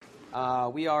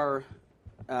We are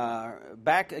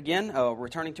back again,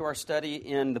 returning to our study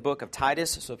in the book of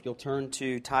Titus. So if you'll turn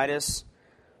to Titus,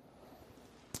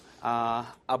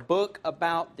 a book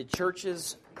about the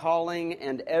church's calling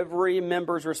and every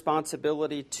member's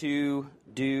responsibility to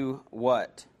do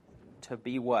what? To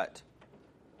be what?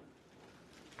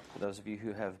 For those of you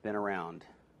who have been around.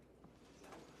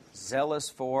 Zealous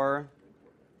for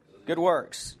good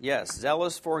works. Yes,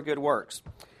 zealous for good works.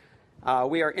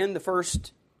 We are in the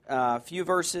first few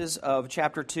verses of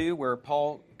chapter 2 where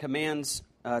Paul commands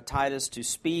Titus to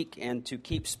speak and to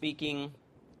keep speaking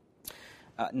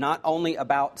not only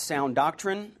about sound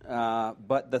doctrine,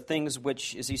 but the things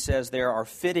which, as he says there, are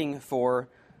fitting for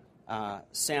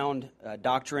sound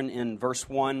doctrine in verse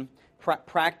 1,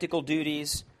 practical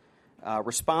duties,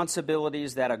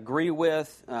 responsibilities that agree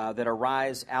with, that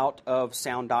arise out of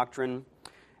sound doctrine.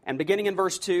 And beginning in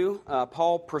verse 2,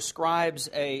 Paul prescribes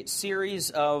a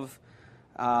series of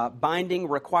binding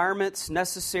requirements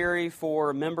necessary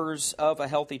for members of a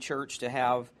healthy church to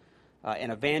have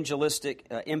an evangelistic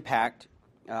impact.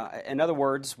 In other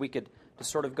words, we could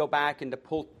just sort of go back and to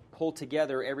pull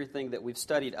together everything that we've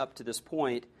studied up to this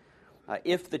point.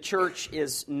 If the church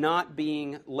is not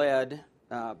being led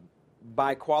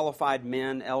by qualified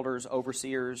men, elders,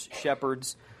 overseers,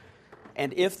 shepherds,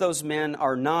 and if those men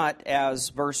are not, as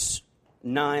verse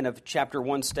 9 of chapter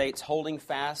 1 states, holding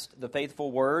fast the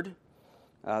faithful word,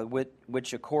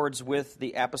 which accords with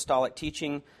the apostolic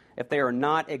teaching, if they are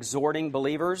not exhorting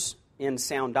believers in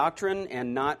sound doctrine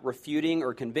and not refuting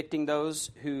or convicting those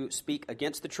who speak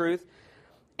against the truth,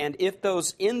 and if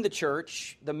those in the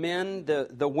church, the men,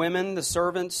 the women, the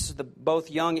servants,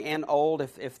 both young and old,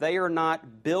 if they are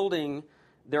not building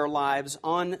their lives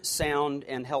on sound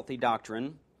and healthy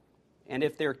doctrine, and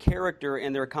if their character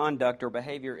and their conduct or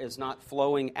behavior is not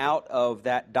flowing out of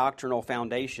that doctrinal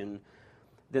foundation,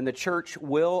 then the church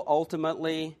will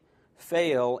ultimately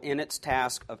fail in its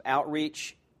task of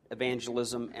outreach,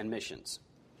 evangelism, and missions.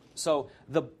 So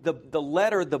the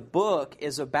letter, the book,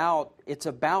 it's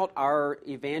about our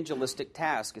evangelistic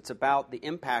task. It's about the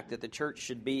impact that the church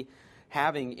should be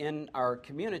having in our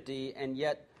community, and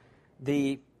yet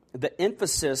the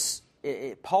emphasis,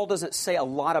 Paul doesn't say a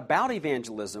lot about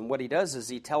evangelism. What he does is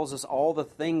he tells us all the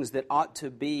things that ought to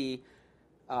be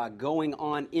going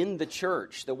on in the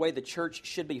church, the way the church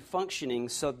should be functioning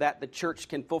so that the church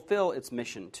can fulfill its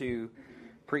mission to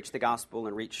preach the gospel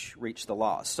and reach the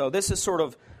lost. So this is sort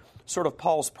of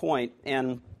Paul's point,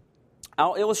 and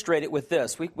I'll illustrate it with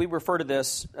this. We refer to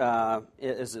this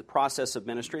as a process of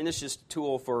ministry, and this is just a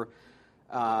tool for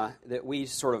that we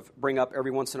sort of bring up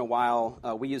every once in a while.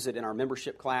 We use it in our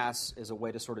membership class as a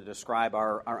way to sort of describe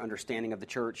our understanding of the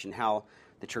church and how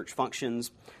the church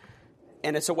functions.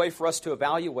 And it's a way for us to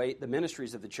evaluate the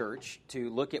ministries of the church,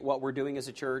 to look at what we're doing as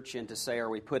a church and to say, are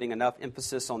we putting enough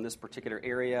emphasis on this particular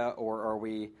area, or are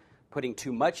we putting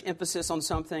too much emphasis on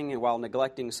something and while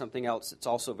neglecting something else that's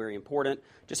also very important?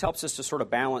 Just helps us to sort of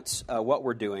balance what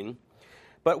we're doing.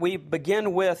 But we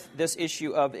begin with this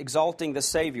issue of exalting the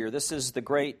Savior. This is the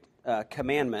great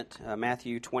commandment,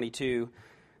 Matthew 22,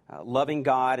 loving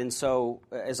God. And so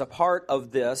as a part of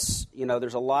this,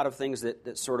 there's a lot of things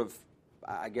that sort of,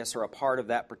 I guess, are a part of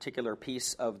that particular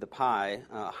piece of the pie.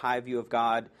 High view of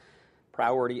God,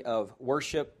 priority of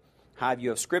worship, high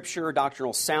view of Scripture,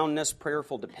 doctrinal soundness,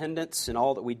 prayerful dependence in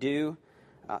all that we do,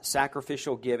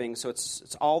 sacrificial giving. So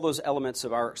it's all those elements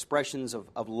of our expressions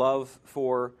of love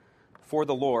for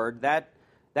the Lord. That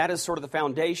is sort of the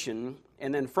foundation.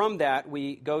 And then from that,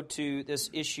 we go to this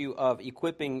issue of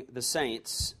equipping the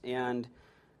saints. And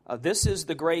this is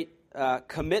the great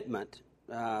commitment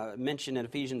mentioned in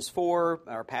Ephesians 4.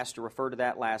 Our pastor referred to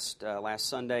that last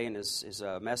Sunday in his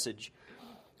message.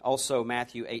 Also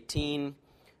Matthew 18.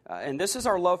 And this is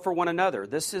our love for one another.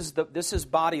 This is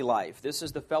body life. This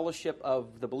is the fellowship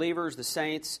of the believers, the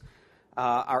saints,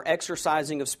 our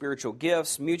exercising of spiritual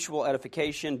gifts, mutual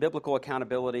edification, biblical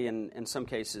accountability, and in some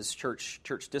cases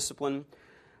church discipline.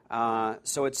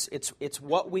 So it's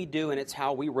what we do, and it's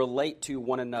how we relate to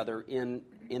one another in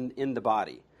the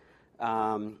body.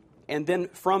 And then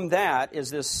from that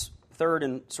is this third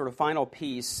and sort of final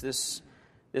piece,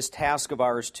 this task of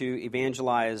ours to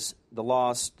evangelize the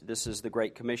lost. This is the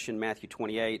Great Commission, Matthew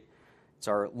 28. It's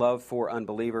our love for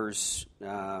unbelievers,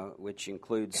 which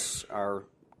includes our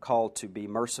call to be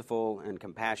merciful and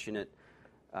compassionate,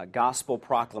 gospel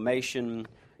proclamation,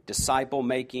 disciple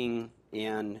making,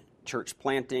 and church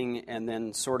planting, and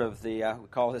then sort of we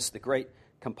call this the Great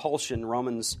Compulsion,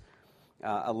 Romans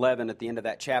 11, at the end of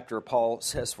that chapter, Paul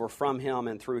says, "For from him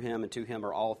and through him and to him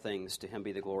are all things. To him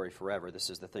be the glory forever." This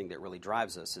is the thing that really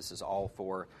drives us. This is all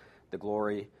for the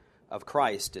glory of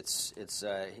Christ. It's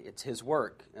His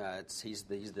work. He's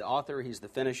the author, He's the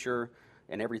finisher,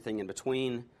 and everything in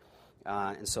between.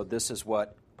 And so this is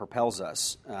what propels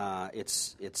us.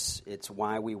 It's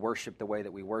why we worship the way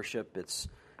that we worship. It's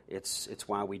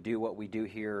why we do what we do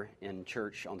here in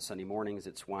church on Sunday mornings.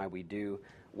 It's why we do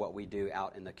what we do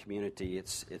out in the community.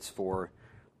 It's for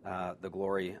the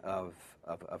glory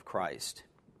of Christ.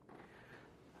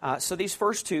 So these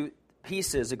first two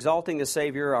pieces, exalting the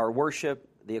Savior, our worship,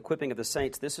 the equipping of the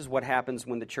saints, this is what happens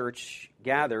when the church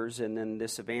gathers, and then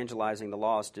this evangelizing the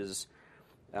lost is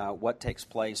what takes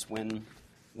place when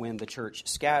the church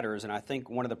scatters. And I think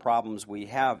one of the problems we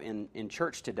have in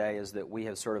church today is that we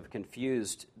have sort of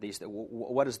confused these.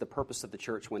 What is the purpose of the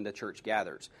church when the church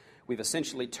gathers? We've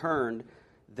essentially turned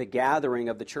the gathering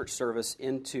of the church service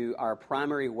into our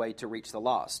primary way to reach the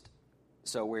lost.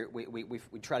 So we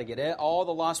try to get all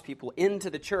the lost people into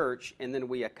the church, and then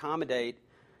we accommodate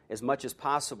as much as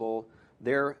possible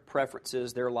their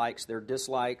preferences, their likes, their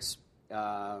dislikes,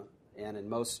 and in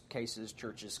most cases,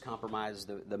 churches compromise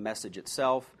the message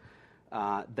itself.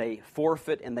 They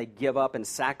forfeit and they give up and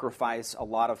sacrifice a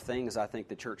lot of things I think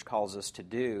the church calls us to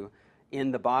do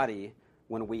in the body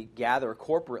when we gather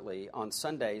corporately on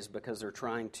Sundays because they're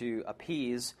trying to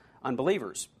appease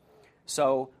unbelievers.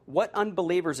 So what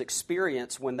unbelievers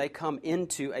experience when they come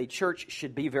into a church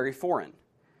should be very foreign.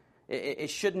 It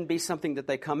shouldn't be something that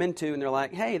they come into and they're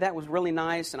like, hey, that was really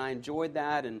nice and I enjoyed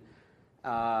that. And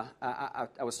I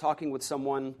was talking with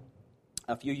someone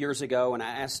a few years ago and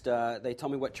I asked, they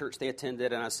told me what church they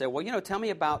attended, and I said, well, tell me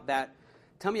about that.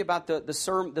 Tell me about the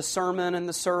sermon and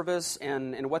the service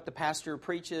and what the pastor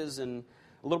preaches and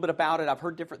a little bit about it. I've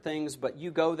heard different things, but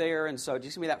you go there, and so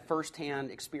just give me that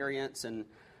firsthand experience. And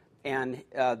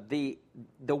the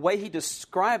way he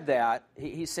described that,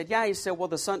 he said, well,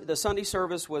 the Sunday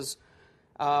service was,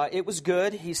 it was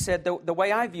good. He said, the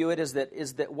way I view it is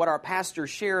that what our pastor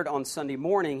shared on Sunday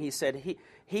morning, he said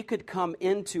he could come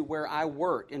into where I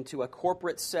worked, into a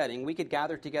corporate setting. We could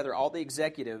gather together all the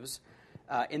executives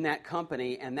in that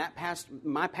company, and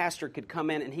my pastor could come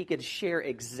in and he could share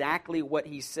exactly what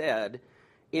he said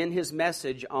in his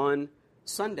message on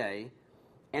Sunday,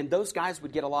 and those guys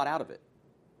would get a lot out of it.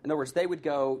 In other words, they would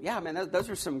go, yeah, man, those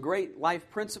are some great life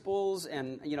principles,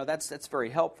 and that's very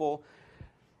helpful.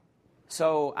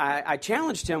 So I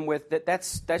challenged him with that.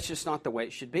 That's just not the way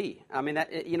it should be. I mean,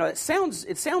 it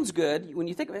sounds good when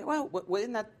you think of it. Well,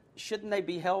 shouldn't they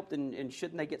be helped, and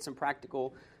shouldn't they get some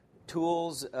practical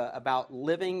tools about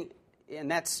living?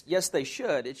 And yes, they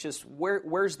should. It's just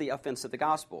where's the offense of the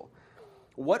gospel?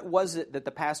 What was it that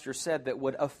the pastor said that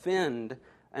would offend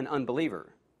an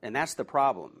unbeliever? And that's the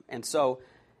problem. And so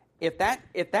if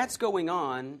that's going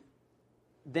on,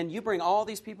 then you bring all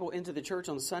these people into the church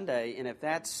on Sunday, and if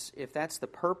that's the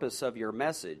purpose of your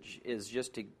message is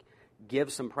just to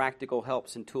give some practical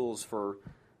helps and tools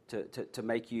to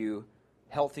make you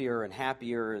healthier and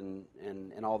happier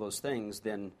and all those things,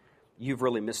 then you've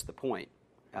really missed the point.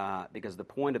 Because the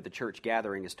point of the church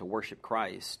gathering is to worship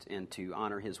Christ and to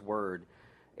honor His Word.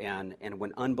 And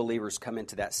when unbelievers come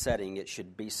into that setting, it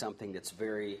should be something that's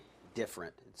very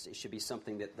different. It should be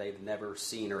something that they've never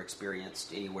seen or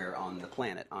experienced anywhere on the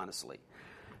planet, honestly.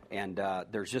 And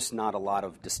there's just not a lot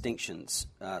of distinctions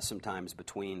sometimes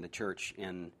between the church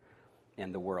and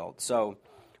the world. So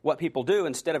what people do,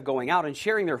 instead of going out and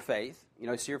sharing their faith,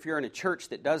 so if you're in a church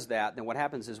that does that, then what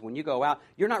happens is when you go out,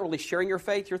 you're not really sharing your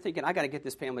faith. You're thinking, I got to get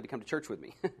this family to come to church with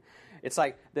me. It's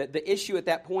like the issue at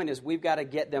that point is we've got to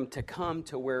get them to come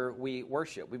to where we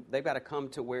worship. They've got to come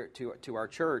to our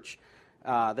church.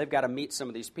 They've got to meet some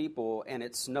of these people, and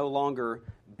it's no longer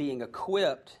being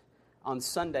equipped on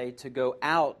Sunday to go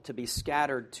out to be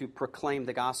scattered to proclaim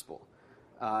the gospel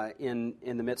in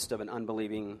the midst of an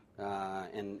unbelieving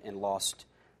and lost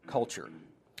culture.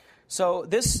 So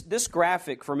this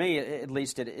graphic, for me at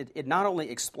least, it not only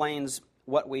explains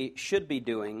what we should be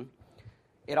doing,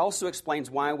 it also explains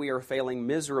why we are failing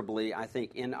miserably, I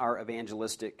think, in our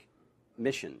evangelistic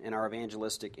mission, in our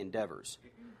evangelistic endeavors.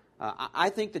 I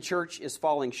think the church is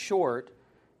falling short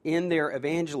in their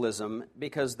evangelism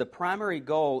because the primary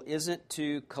goal isn't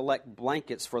to collect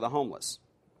blankets for the homeless.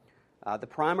 The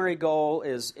primary goal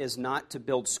is not to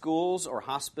build schools or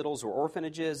hospitals or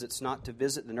orphanages. It's not to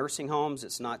visit the nursing homes.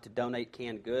 It's not to donate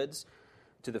canned goods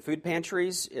to the food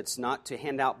pantries. It's not to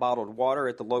hand out bottled water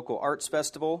at the local arts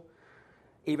festival.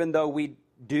 Even though we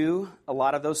do a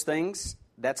lot of those things,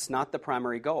 that's not the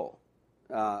primary goal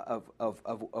of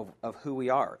who we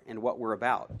are and what we're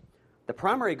about. The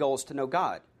primary goal is to know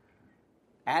God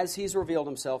as He's revealed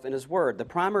Himself in His Word. The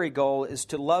primary goal is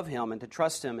to love Him and to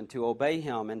trust Him and to obey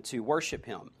Him and to worship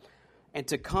Him. and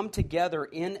to come together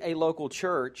in a local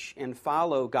church and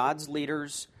follow God's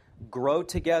leaders, grow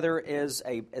together as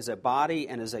a body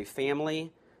and as a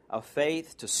family of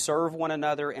faith, to serve one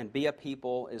another and be a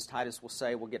people, as Titus will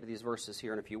say, we'll get to these verses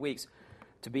here in a few weeks,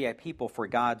 to be a people for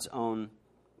God's own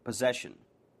possession.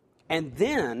 And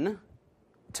then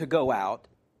to go out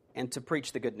and to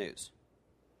preach the good news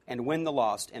and win the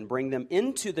lost and bring them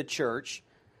into the church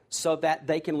so that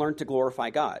they can learn to glorify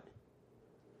God.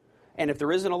 And if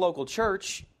there isn't a local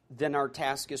church, then our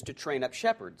task is to train up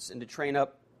shepherds and to train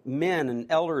up men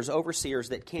and elders, overseers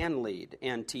that can lead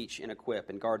and teach and equip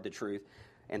and guard the truth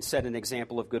and set an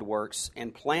example of good works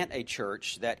and plant a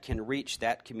church that can reach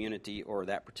that community or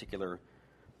that particular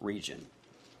region.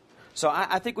 So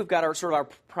I think we've got our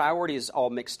priorities all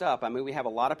mixed up. I mean, we have a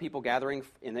lot of people gathering,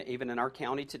 even in our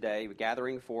county today,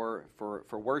 gathering for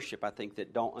worship, I think,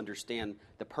 that don't understand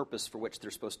the purpose for which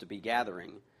they're supposed to be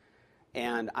gathering.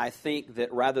 And I think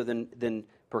that rather than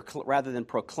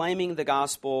proclaiming the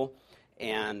gospel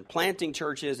and planting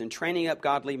churches and training up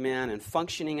godly men and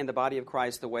functioning in the body of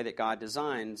Christ the way that God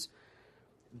designs,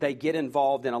 they get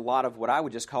involved in a lot of what I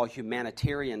would just call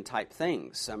humanitarian type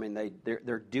things. I mean,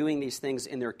 they're doing these things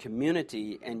in their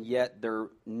community, and yet they're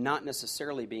not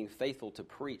necessarily being faithful to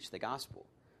preach the gospel.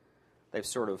 They've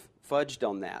sort of fudged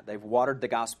on that. They've watered the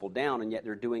gospel down, and yet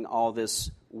they're doing all this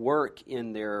work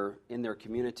in their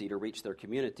community to reach their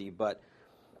community, but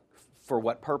for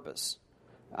what purpose?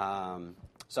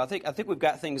 So I think we've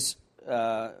got things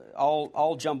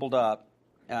all jumbled up.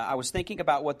 I was thinking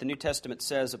about what the New Testament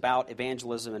says about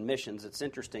evangelism and missions. It's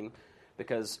interesting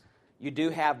because you do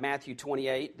have Matthew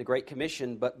 28, the Great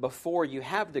Commission, but before you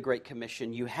have the Great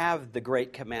Commission, you have the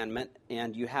Great Commandment,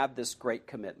 and you have this great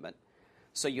commitment.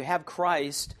 So you have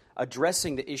Christ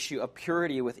addressing the issue of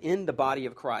purity within the body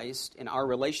of Christ in our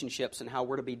relationships and how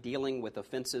we're to be dealing with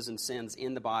offenses and sins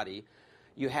in the body.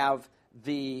 You have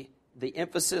the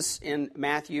emphasis in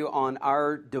Matthew on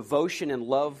our devotion and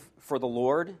love for the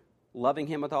Lord, loving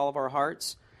Him with all of our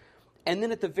hearts. And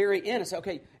then at the very end, it's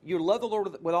okay, you love the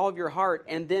Lord with all of your heart,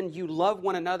 and then you love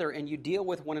one another and you deal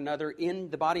with one another in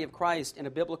the body of Christ in a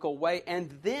biblical way,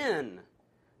 and then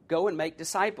go and make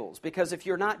disciples. Because if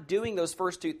you're not doing those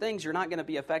first two things, you're not going to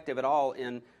be effective at all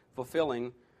in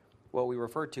fulfilling what we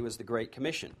refer to as the Great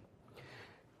Commission.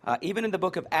 Even in the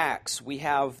book of Acts, we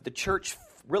have the church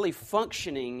really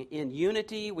functioning in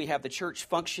unity. We have the church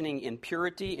functioning in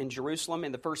purity in Jerusalem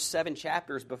in the first 7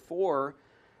 chapters before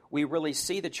we really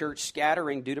see the church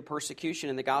scattering due to persecution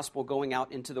and the gospel going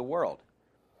out into the world.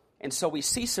 And so we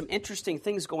see some interesting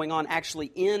things going on actually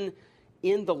in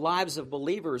the lives of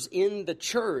believers in the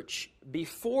church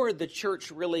before the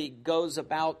church really goes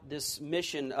about this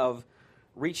mission of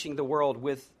reaching the world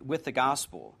with the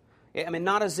gospel. I mean,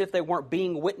 not as if they weren't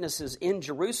being witnesses in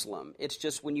Jerusalem. It's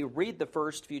just when you read the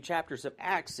first few chapters of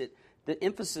Acts, the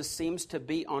emphasis seems to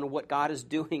be on what God is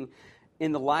doing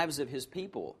in the lives of His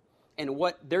people and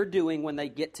what they're doing when they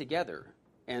get together,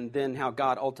 and then how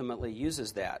God ultimately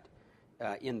uses that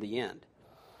in the end.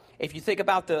 If you think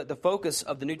about the focus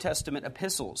of the New Testament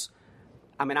epistles,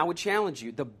 I mean, I would challenge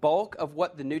you. The bulk of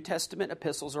what the New Testament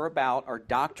epistles are about are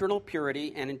doctrinal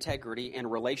purity and integrity and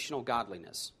relational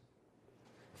godliness.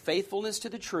 Faithfulness to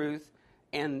the truth,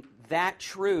 and that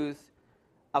truth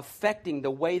affecting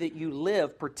the way that you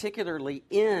live, particularly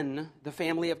in the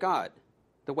family of God,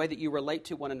 the way that you relate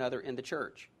to one another in the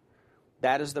church.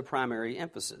 That is the primary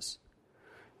emphasis.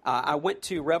 I went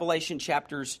to Revelation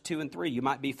chapters 2 and 3. You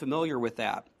might be familiar with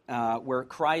that, where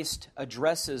Christ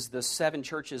addresses the 7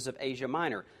 churches of Asia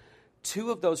Minor.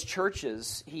 2 of those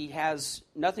churches, He has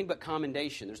nothing but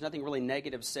commendation. There's nothing really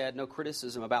negative said, no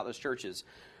criticism about those churches.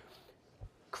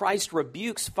 Christ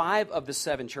rebukes 5 of the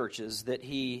 7 churches that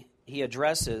he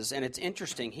addresses, and it's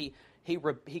interesting. He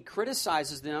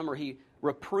criticizes them, or he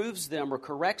reproves them, or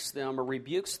corrects them, or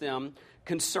rebukes them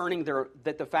concerning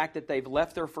the fact that they've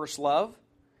left their first love.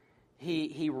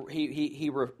 He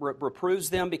reproves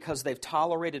them because they've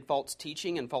tolerated false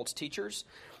teaching and false teachers.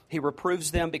 He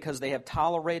reproves them because they have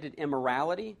tolerated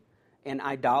immorality and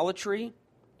idolatry.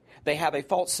 They have a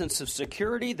false sense of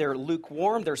security. They're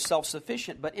lukewarm. They're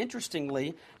self-sufficient. But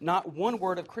interestingly, not one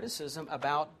word of criticism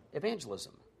about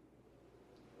evangelism.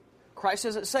 Christ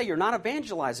doesn't say you're not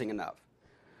evangelizing enough.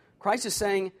 Christ is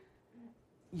saying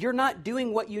you're not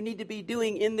doing what you need to be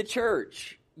doing in the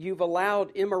church. You've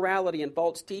allowed immorality and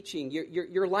false teaching.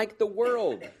 You're like the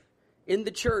world in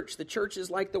the church. The church is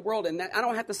like the world. And I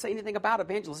don't have to say anything about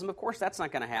evangelism. Of course, that's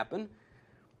not going to happen.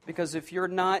 Because if you're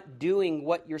not doing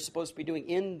what you're supposed to be doing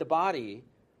in the body,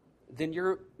 then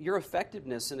your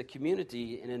effectiveness in the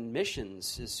community and in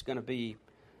missions is going to be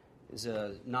is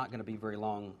not going to be very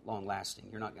long lasting.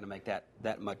 You're not going to make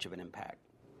that much of an impact.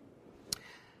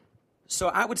 So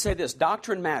I would say this: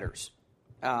 doctrine matters,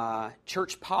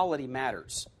 church polity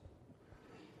matters,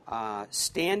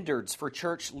 standards for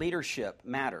church leadership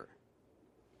matter,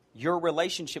 your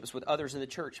relationships with others in the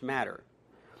church matter,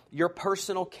 your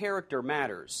personal character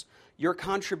matters, your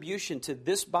contribution to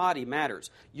this body matters,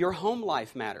 your home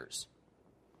life matters.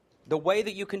 The way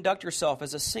that you conduct yourself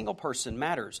as a single person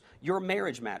matters. Your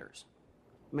marriage matters.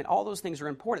 I mean, all those things are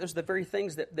important. Those are the very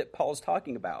things that Paul's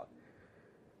talking about.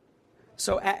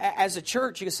 So as a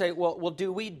church, you can say, well,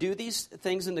 do we do these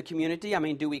things in the community? I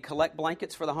mean, do we collect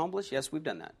blankets for the homeless? Yes, we've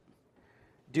done that.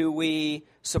 Do we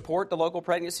support the local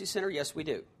pregnancy center? Yes, we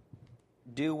do.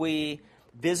 Do we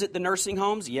visit the nursing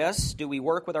homes? Yes. Do we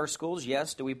work with our schools?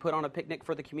 Yes. Do we put on a picnic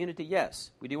for the community?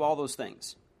 Yes. We do all those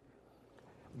things.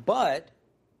 But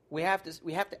we have to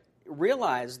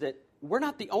realize that we're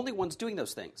not the only ones doing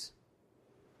those things.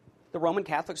 The Roman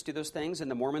Catholics do those things, and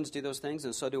the Mormons do those things,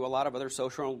 and so do a lot of other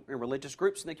social and religious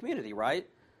groups in the community, right?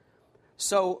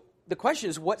 So the question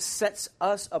is, what sets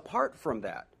us apart from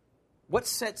that? What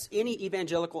sets any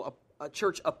evangelical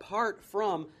church apart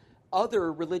from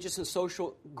other religious and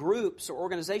social groups or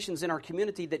organizations in our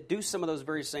community that do some of those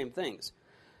very same things?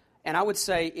 And I would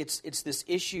say it's this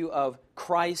issue of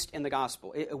Christ and the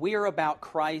gospel. We are about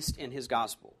Christ and his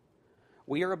gospel.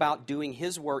 We are about doing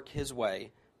his work his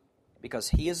way because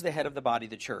he is the head of the body,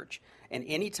 the church. And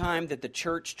any time that the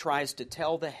church tries to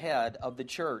tell the head of the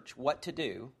church what to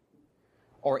do,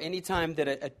 or any time that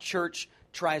a church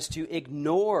tries to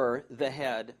ignore the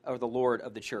head of the Lord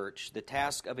of the church, the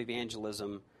task of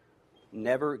evangelism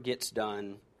never gets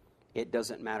done. It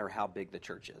doesn't matter how big the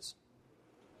church is.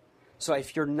 So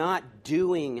if you're not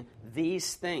doing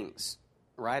these things,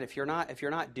 right? If you're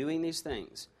not doing these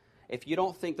things, if you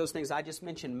don't think those things I just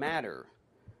mentioned matter,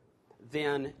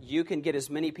 then you can get as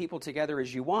many people together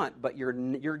as you want, but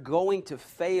you're going to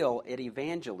fail at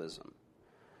evangelism.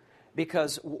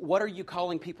 Because what are you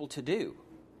calling people to do?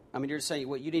 I mean, you're saying,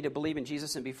 well, you need to believe in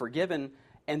Jesus and be forgiven,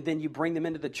 and then you bring them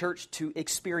into the church to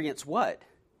experience what?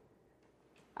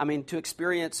 I mean, to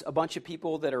experience a bunch of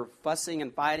people that are fussing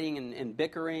and fighting and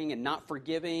bickering and not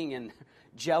forgiving and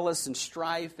jealous and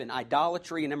strife and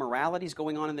idolatry and immoralities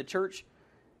going on in the church.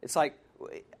 It's like,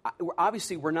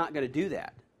 obviously, we're not going to do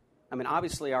that. I mean,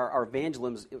 obviously, our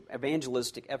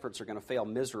evangelistic efforts are going to fail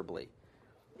miserably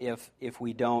if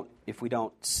we don't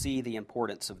see the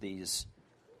importance of these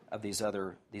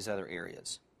other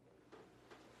areas.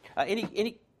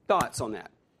 Any thoughts on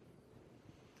that?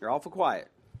 You're awful quiet.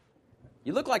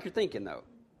 You look like you're thinking, though.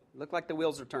 You look like the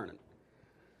wheels are turning.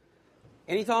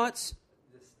 Any thoughts?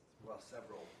 Well,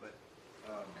 several, but...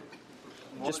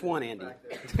 just one, Andy.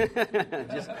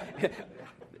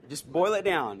 just boil it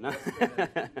down. Generation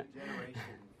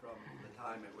from the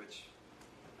time at which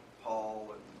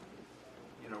Paul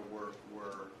and, were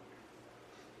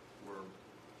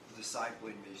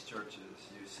discipling these churches.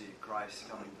 You see Christ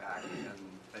coming back and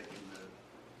making the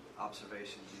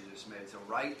observations you just made. So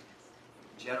right...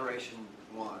 Generation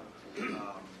one,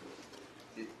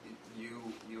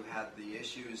 you had the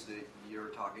issues that you're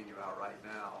talking about right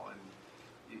now,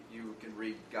 and you can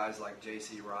read guys like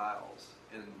J.C. Ryles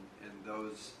and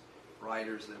those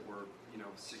writers that were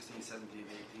 16th, 17th,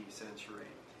 18th century,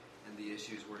 and the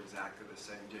issues were exactly the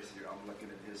same. J.C. I'm looking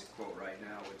at his quote right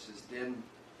now, which is, "Dim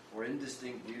or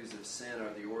indistinct views of sin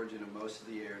are the origin of most of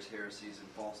the errors, heresies, and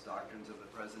false doctrines of the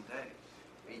present day."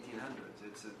 1800s.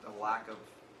 It's a lack of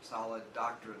solid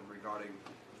doctrine regarding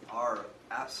our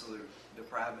absolute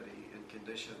depravity and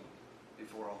condition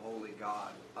before a holy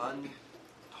God.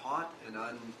 Untaught and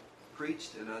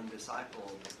unpreached and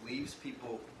undiscipled leaves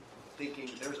people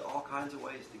thinking there's all kinds of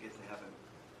ways to get to heaven.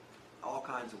 All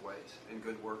kinds of ways. And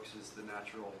good works is the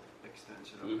natural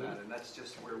extension of that. And that's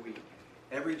just where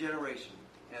every generation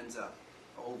ends up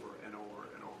over and over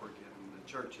and over again. And the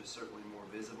church is certainly more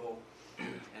visible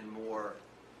and more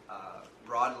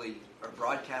broadly or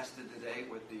broadcasted today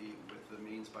with the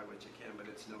means by which it can, but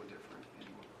it's no different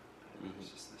anymore.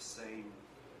 It's just the same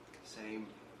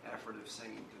effort of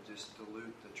Satan to just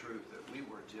dilute the truth that we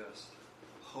were just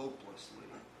hopelessly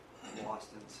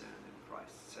lost in sin, and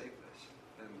Christ saved us.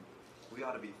 And we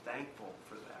ought to be thankful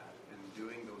for that and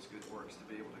doing those good works to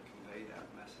be able to convey that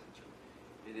message. And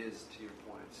it is, to your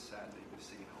point, it's saddening to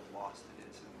see how lost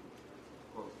it is in,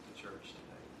 quote, the church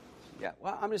today. Yeah,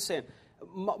 well, I'm just saying,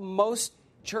 most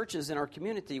churches in our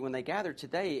community, when they gather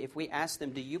today, if we ask them,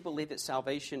 do you believe that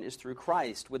salvation is through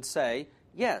Christ, would say,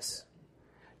 yes.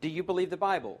 Do you believe the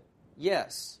Bible?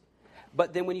 Yes.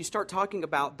 But then when you start talking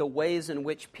about the ways in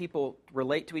which people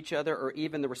relate to each other, or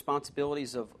even the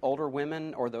responsibilities of older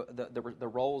women, or the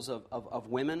roles of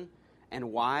women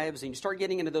and wives, and you start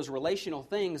getting into those relational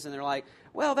things, and they're like,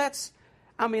 well,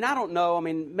 I don't know.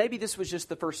 Maybe this was just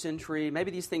the first century. Maybe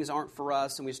these things aren't for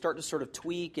us. And we start to sort of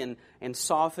tweak and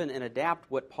soften and adapt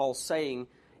what Paul's saying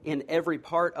in every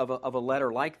part of a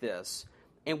letter like this.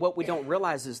 And what we don't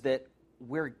realize is that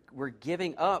we're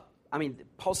giving up.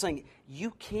 Paul's saying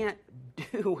you can't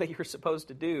do what you're supposed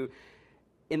to do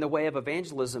in the way of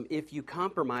evangelism if you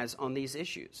compromise on these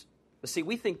issues. But see,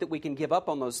 we think that we can give up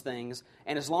on those things,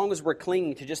 and as long as we're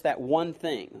clinging to just that one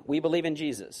thing, we believe in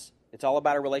Jesus. It's all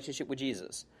about our relationship with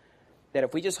Jesus. That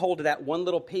if we just hold to that one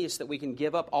little piece, that we can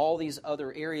give up all these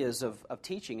other areas of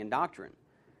teaching and doctrine.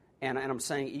 And I'm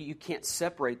saying you can't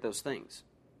separate those things.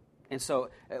 And so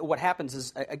what happens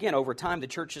is, again, over time, the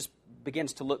church just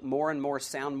begins to look more and more,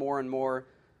 sound more and more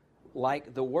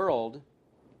like the world.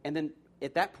 And then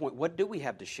at that point, what do we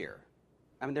have to share?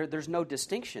 There's no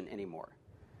distinction anymore.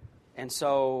 And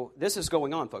so this is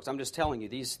going on, folks. I'm just telling you,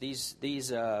 these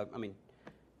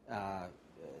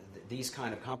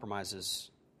kind of compromises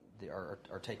are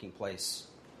taking place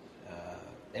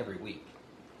every week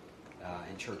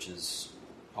in churches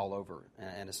all over.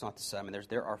 And it's not the same.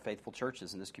 There are faithful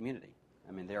churches in this community.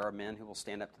 There are men who will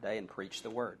stand up today and preach the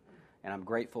word. And I'm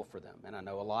grateful for them. And I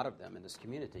know a lot of them in this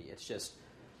community. It's just,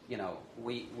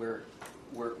 we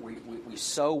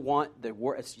so want the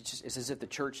world. It's as if the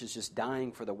church is just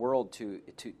dying for the world to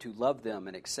love them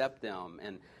and accept them.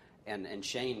 And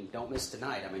Shane, don't miss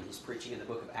tonight. He's preaching in the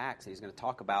book of Acts, and he's going to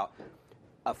talk about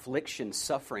affliction,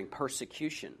 suffering,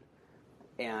 persecution.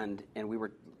 And we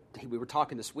were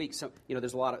talking this week. So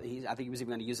there's a lot of. I think he was even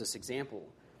going to use this example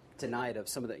tonight of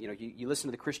some of the. You listen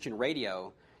to the Christian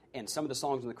radio, and some of the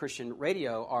songs on the Christian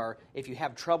radio are, if you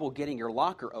have trouble getting your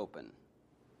locker open.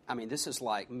 This is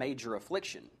like major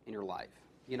affliction in your life.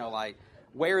 Like,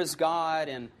 where is God?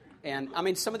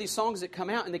 And some of these songs that come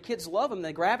out, and the kids love them,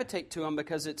 they gravitate to them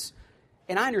because it's,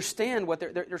 and I understand what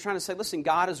they're trying to say. Listen,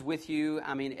 God is with you.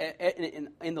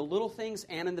 In the little things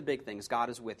and in the big things, God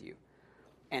is with you.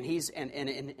 And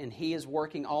He is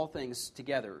working all things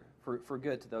together for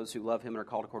good to those who love Him and are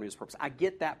called according to His purpose. I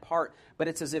get that part, but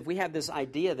it's as if we have this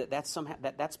idea that that's somehow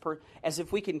as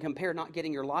if we can compare not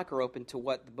getting your locker open to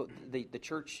what the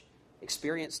church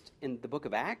experienced in the book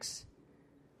of Acts.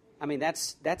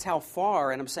 That's how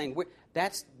far, and I'm saying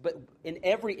but in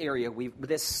every area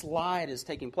this slide is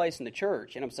taking place in the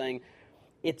church, and I'm saying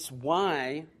it's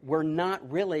why we're not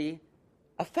really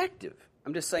effective.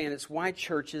 I'm just saying it's why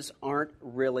churches aren't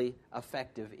really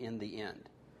effective in the end,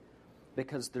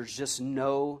 because there's just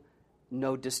no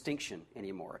distinction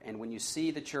anymore. And when you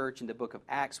see the church in the book of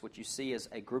Acts, what you see is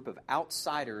a group of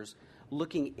outsiders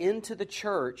looking into the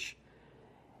church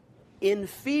in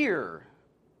fear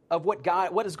of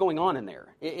what is going on in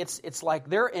there. It's like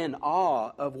they're in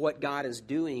awe of what God is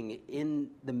doing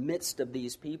in the midst of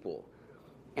these people.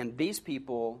 And these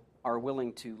people are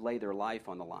willing to lay their life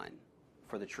on the line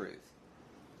for the truth.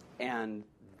 And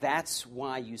that's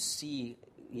why you see,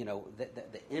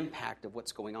 the impact of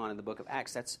what's going on in the book of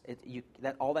Acts.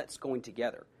 All that's going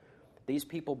together. These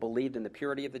people believed in the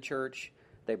purity of the church.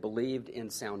 They believed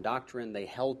in sound doctrine. They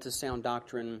held to sound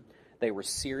doctrine. They were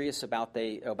serious about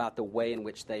the way in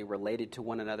which they related to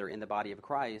one another in the body of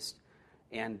Christ.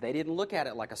 And they didn't look at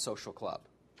it like a social club.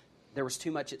 There was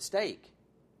too much at stake.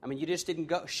 You just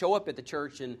didn't show up at the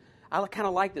church and, I kind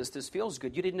of like this. This feels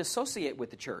good. You didn't associate with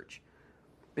the church.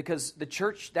 Because the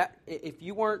church, that if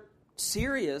you weren't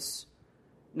serious,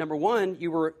 number one,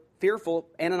 you were fearful.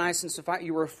 Ananias and Sapphira,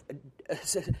 you were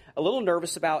a little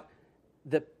nervous about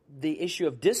the issue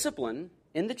of discipline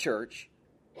in the church.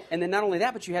 And then not only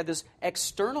that, but you had this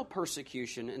external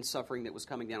persecution and suffering that was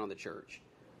coming down on the church.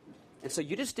 And so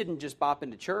you just didn't just bop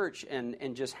into church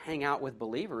and just hang out with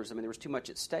believers. There was too much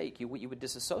at stake. You would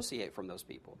disassociate from those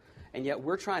people. And yet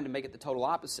we're trying to make it the total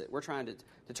opposite. We're trying to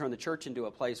turn the church into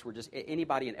a place where just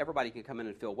anybody and everybody can come in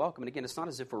and feel welcome. And again, it's not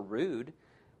as if we're rude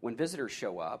when visitors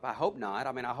show up. I hope not.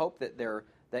 I hope that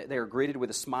they're greeted with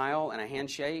a smile and a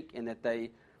handshake, and that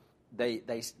they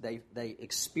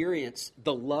experience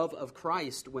the love of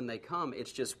Christ when they come.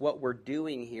 It's just what we're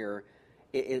doing here.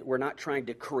 We're not trying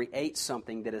to create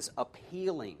something that is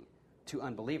appealing to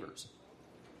unbelievers.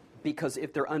 Because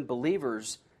if they're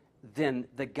unbelievers, then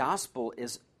the gospel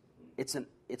it's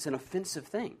an offensive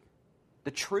thing.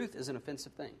 The truth is an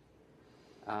offensive thing.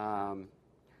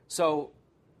 So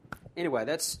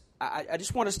anyway, I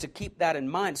just want us to keep that in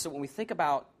mind. So when we think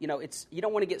about, you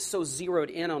don't want to get so zeroed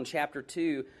in on chapter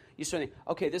 2. You sort of think,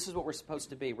 okay, this is what we're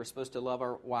supposed to be. We're supposed to love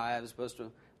our wives, supposed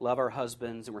to love our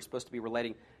husbands, and we're supposed to be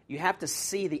relating. You have to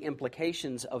see the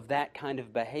implications of that kind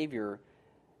of behavior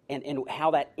and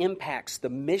how that impacts the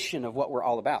mission of what we're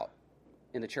all about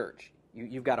in the church.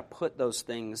 You've got to put those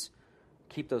things,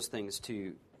 keep those things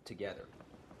together.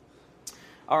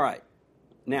 All right.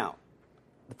 Now,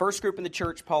 the first group in the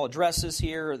church Paul addresses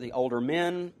here are the older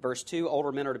men. Verse 2,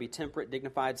 older men are to be temperate,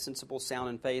 dignified, sensible, sound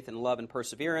in faith, and love and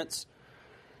perseverance.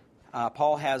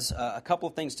 Paul has a couple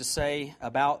of things to say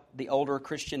about the older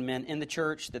Christian men in the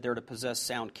church, that they're to possess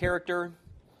sound character,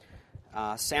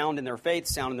 sound in their faith,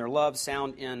 sound in their love,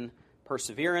 sound in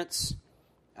perseverance.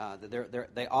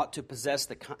 They ought to possess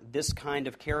this kind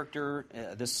of character,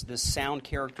 this sound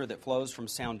character that flows from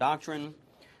sound doctrine.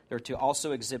 They're to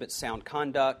also exhibit sound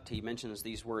conduct. He mentions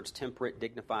these words, temperate,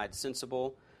 dignified,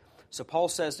 sensible. So Paul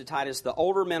says to Titus, the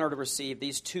older men are to receive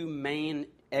these two main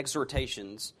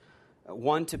exhortations,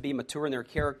 one to be mature in their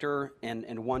character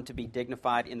and one to be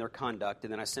dignified in their conduct.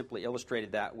 And then I simply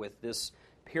illustrated that with this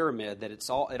pyramid, that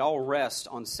it all rests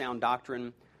on sound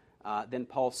doctrine. Then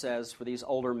Paul says, for these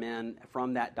older men,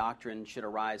 from that doctrine should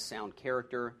arise sound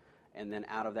character, and then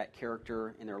out of that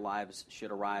character in their lives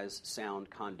should arise sound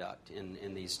conduct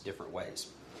in these different ways.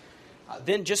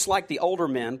 Then, just like the older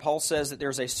men, Paul says that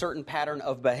there's a certain pattern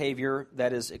of behavior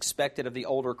that is expected of the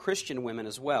older Christian women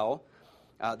as well.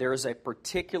 There is a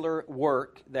particular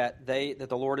work that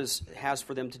the Lord has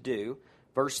for them to do.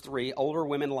 Verse 3, older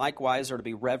women likewise are to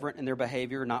be reverent in their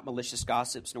behavior, not malicious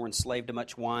gossips, nor enslaved to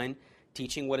much wine,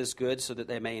 teaching what is good so that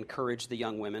they may encourage the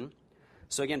young women.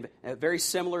 So again, very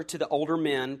similar to the older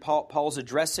men, Paul's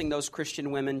addressing those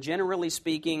Christian women, generally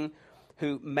speaking,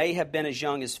 who may have been as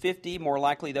young as 50, more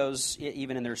likely those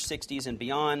even in their 60s and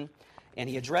beyond. And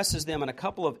he addresses them in a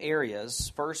couple of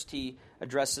areas. First, he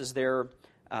addresses their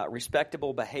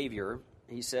respectable behavior.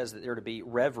 He says that they're to be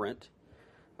reverent,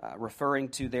 referring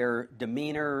to their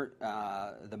demeanor,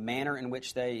 the manner in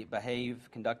which they behave,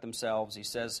 conduct themselves. He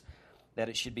says that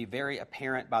it should be very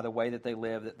apparent by the way that they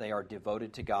live that they are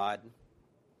devoted to God,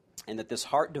 and that this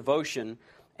heart devotion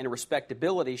and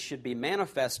respectability should be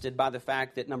manifested by the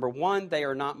fact that, number one, they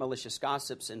are not malicious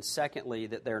gossips, and secondly,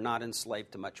 that they're not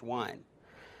enslaved to much wine.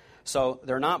 So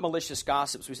they're not malicious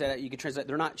gossips. We say that you could translate,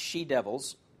 they're not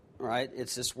she-devils, right?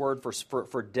 It's this word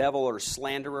for devil or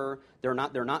slanderer. They're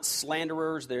not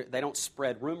slanderers. They don't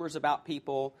spread rumors about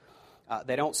people.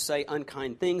 They don't say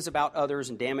unkind things about others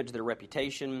and damage their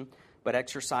reputation, but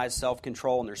exercise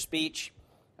self-control in their speech,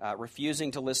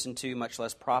 refusing to listen to, much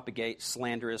less propagate,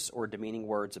 slanderous or demeaning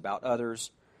words about others.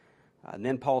 And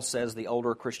then Paul says the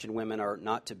older Christian women are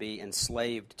not to be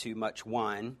enslaved to much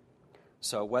wine.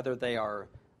 So whether they are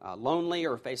lonely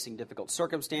or facing difficult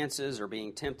circumstances or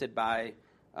being tempted by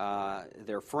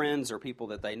their friends or people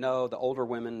that they know, the older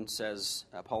women,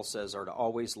 Paul says, are to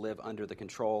always live under the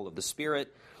control of the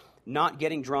Spirit, not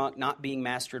getting drunk, not being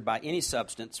mastered by any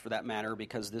substance for that matter,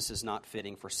 because this is not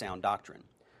fitting for sound doctrine.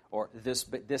 Or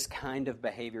this kind of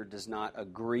behavior does not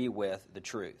agree with the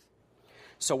truth.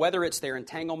 So whether it's their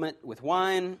entanglement with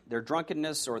wine, their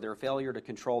drunkenness, or their failure to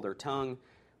control their tongue,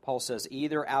 Paul says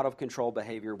either out-of-control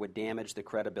behavior would damage the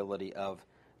credibility of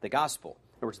the gospel.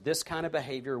 In other words, this kind of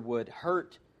behavior would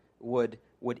hurt, would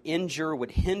injure,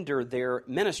 would hinder their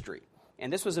ministry.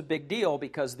 And this was a big deal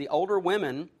because the older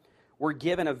women were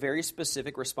given a very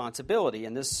specific responsibility,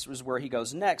 and this is where he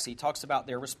goes next. He talks about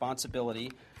their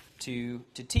responsibility to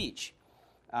teach.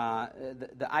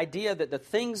 The idea that the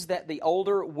things that the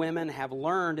older women have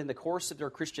learned in the course of their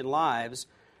Christian lives,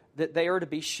 that they are to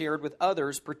be shared with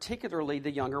others, particularly the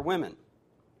younger women.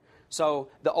 So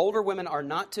the older women are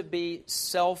not to be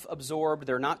self-absorbed.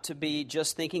 They're not to be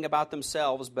just thinking about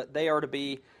themselves, but they are to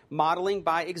be modeling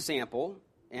by example,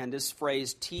 and this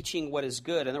phrase, teaching what is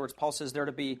good. In other words, Paul says they're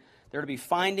to be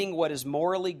finding what is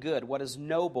morally good, what is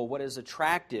noble, what is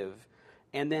attractive,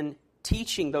 and then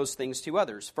teaching those things to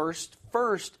others.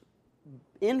 First,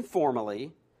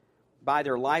 informally, by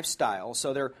their lifestyle.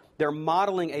 So they're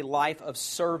modeling a life of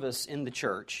service in the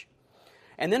church.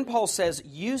 And then Paul says,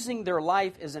 using their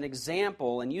life as an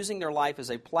example and using their life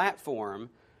as a platform,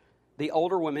 the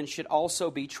older women should also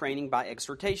be training by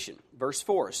exhortation. Verse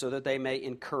 4, so that they may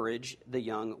encourage the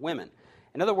young women.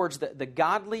 In other words, the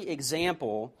godly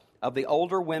example of the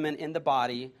older women in the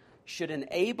body should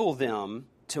enable them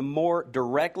to more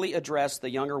directly address the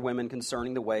younger women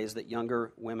concerning the ways that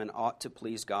younger women ought to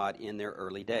please God in their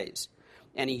early days.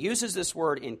 And he uses this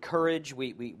word encourage.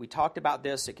 We talked about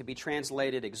this. It could be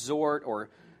translated exhort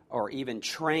or even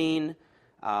train.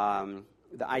 The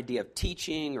idea of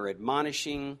teaching or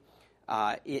admonishing.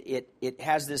 It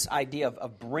has this idea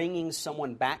of bringing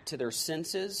someone back to their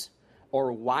senses,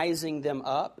 or wising them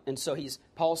up. And so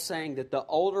Paul's saying that the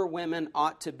older women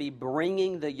ought to be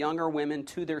bringing the younger women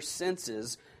to their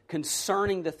senses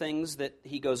concerning the things that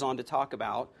he goes on to talk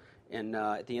about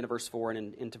at the end of verse 4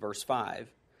 and into verse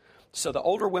 5. So the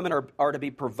older women are to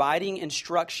be providing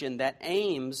instruction that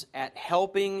aims at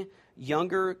helping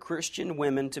younger Christian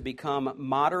women to become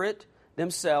moderate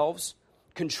themselves,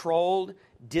 controlled,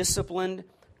 disciplined,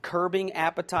 curbing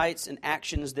appetites and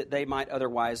actions that they might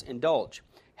otherwise indulge,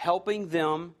 helping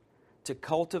them to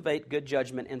cultivate good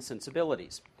judgment and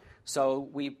sensibilities. So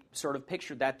we sort of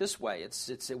pictured that this way.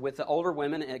 It's with the older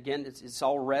women, again, it's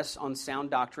all rests on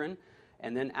sound doctrine,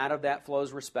 and then out of that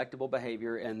flows respectable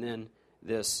behavior, and then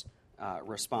this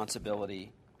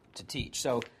responsibility to teach.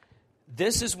 So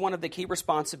this is one of the key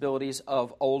responsibilities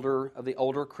of the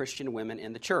older Christian women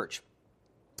in the church.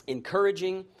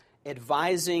 Encouraging,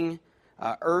 advising,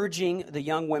 urging the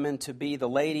young women to be the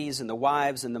ladies and the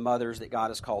wives and the mothers that God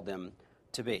has called them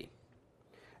to be.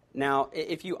 Now,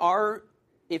 if you are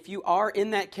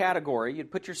in that category,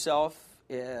 you'd put yourself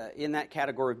in that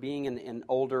category of being an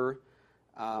older,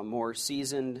 more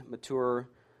seasoned, mature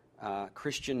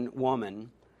Christian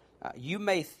woman. You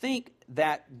may think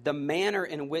that the manner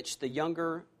in which the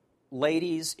younger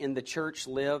ladies in the church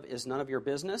live is none of your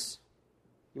business.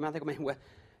 You might think, well,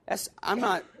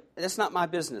 that's not my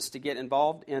business to get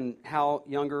involved in how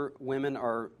younger women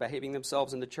are behaving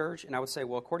themselves in the church. And I would say,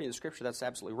 well, according to the Scripture, that's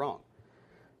absolutely wrong.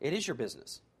 It is your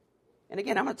business. And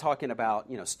again, I'm not talking about,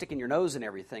 sticking your nose in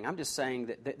everything. I'm just saying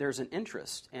that there's an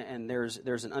interest and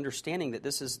there's an understanding that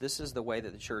this is the way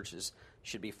that the churches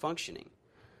should be functioning.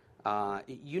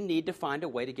 You need to find a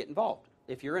way to get involved.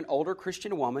 If you're an older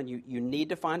Christian woman, you need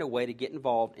to find a way to get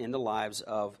involved in the lives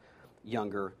of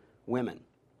younger women.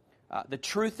 The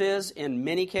truth is, in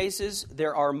many cases,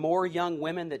 there are more young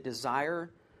women that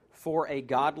desire for a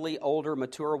godly, older,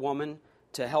 mature woman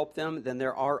to help them than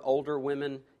there are older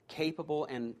women capable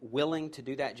and willing to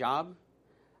do that job.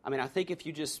 I mean, I think if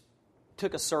you just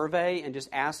took a survey and just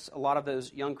asked a lot of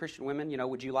those young Christian women,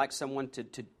 would you like someone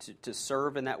to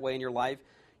serve in that way in your life,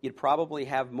 you'd probably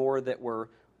have more that were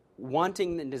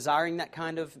wanting and desiring that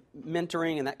kind of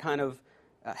mentoring and that kind of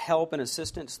help and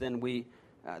assistance than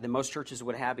most churches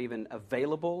would have even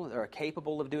available or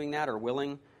capable of doing that or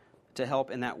willing to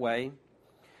help in that way.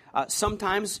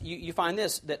 Sometimes you find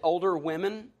this, that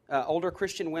older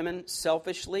Christian women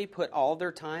selfishly put all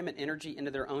their time and energy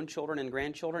into their own children and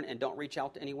grandchildren and don't reach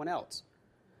out to anyone else.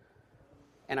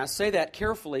 And I say that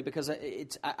carefully because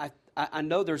I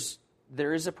know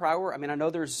there is a priority. I mean, I know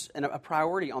there's a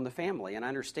priority on the family, and I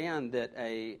understand that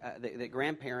that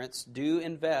grandparents do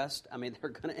invest. I mean, they're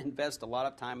going to invest a lot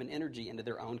of time and energy into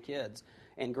their own kids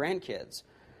and grandkids.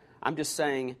 I'm just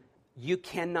saying you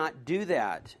cannot do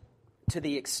that to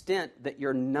the extent that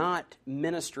you're not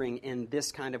ministering in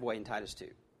this kind of way in Titus 2.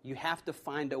 You have to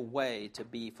find a way to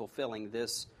be fulfilling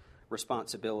this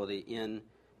responsibility in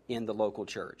the local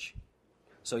church.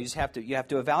 So you have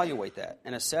to evaluate that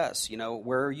and assess.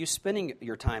 Where are you spending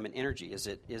your time and energy? Is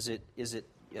it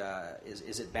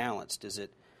balanced?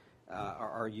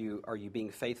 Are you being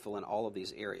faithful in all of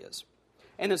these areas?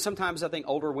 And then sometimes I think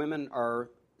older women are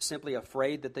simply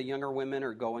afraid that the younger women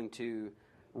are going to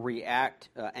react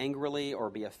angrily or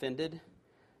be offended. In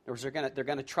other words,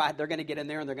 they're going to get in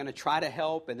there and they're going to try to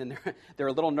help, and then they're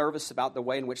a little nervous about the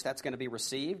way in which that's going to be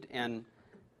received. And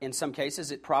in some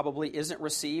cases, it probably isn't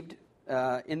received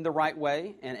in the right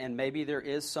way, and maybe there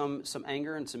is some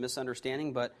anger and some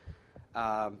misunderstanding. But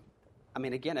I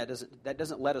mean, again, that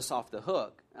doesn't let us off the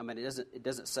hook. I mean, it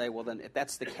doesn't say, well, then if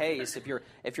that's the case, if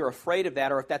you're afraid of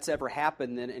that, or if that's ever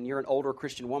happened, and you're an older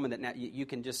Christian woman, that now you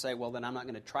can just say, well, then I'm not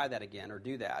going to try that again or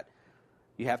do that.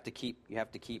 You have to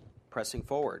keep pressing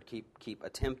forward, keep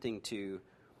attempting to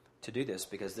do this,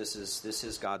 because this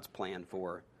is God's plan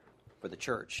for the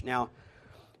church. Now,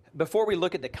 before we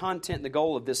look at the content and the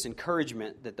goal of this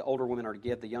encouragement that the older women are to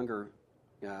give the younger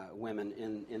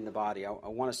women in the body, I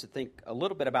want us to think a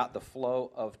little bit about the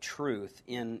flow of truth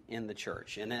in the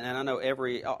church. And I know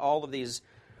all of these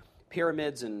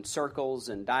pyramids and circles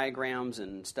and diagrams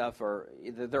and stuff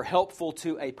they're helpful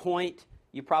to a point.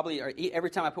 You probably are, every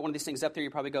time I put one of these things up there, you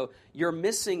probably go, "You're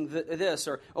missing this,"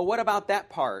 or "Oh, what about that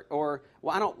part?" Or,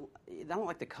 "Well, I don't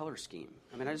like the color scheme.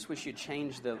 I mean, I just wish you'd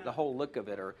change the whole look of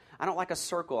it." Or, "I don't like a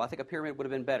circle. I think a pyramid would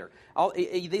have been better."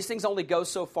 These things only go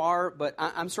so far, but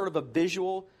I'm sort of a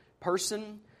visual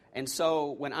person, and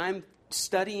so when I'm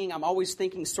studying, I'm always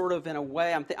thinking sort of in a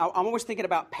way. I'm always thinking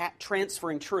about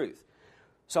transferring truth.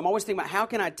 So I'm always thinking about how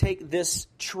can I take this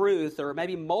truth, or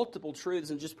maybe multiple truths,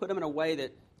 and just put them in a way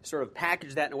that sort of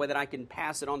package that in a way that I can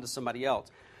pass it on to somebody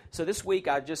else. So this week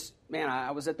I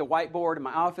was at the whiteboard in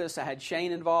my office. I had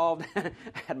Shane involved. I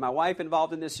had my wife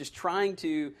involved in this, just trying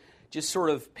to just sort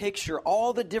of picture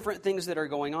all the different things that are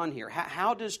going on here.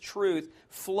 How does truth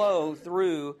flow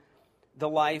through the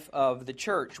life of the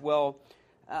church? Well,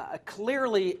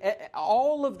 clearly,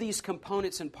 all of these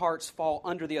components and parts fall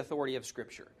under the authority of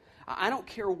Scripture. I don't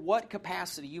care what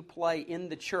capacity you play in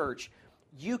the church,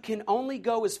 you can only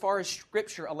go as far as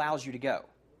Scripture allows you to go.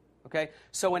 Okay?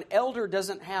 So an elder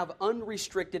doesn't have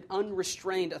unrestricted,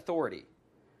 unrestrained authority.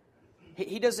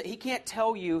 He can't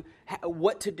tell you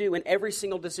what to do in every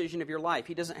single decision of your life.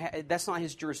 That's not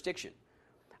his jurisdiction.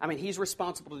 I mean, he's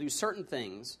responsible to do certain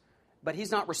things, but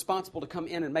he's not responsible to come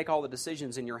in and make all the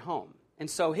decisions in your home. And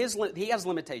so he has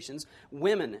limitations.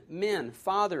 Women, men,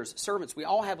 fathers, servants, we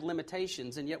all have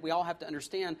limitations, and yet we all have to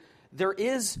understand there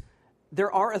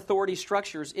are authority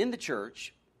structures in the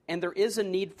church, and there's a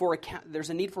need for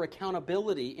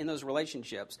accountability in those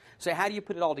relationships. So how do you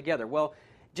put it all together? Well,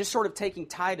 just sort of taking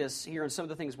Titus here and some of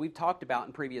the things we've talked about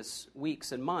in previous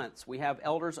weeks and months, we have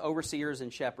elders, overseers,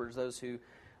 and shepherds, those who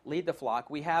lead the flock.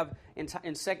 We have, in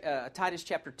Titus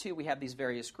chapter 2, we have these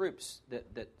various groups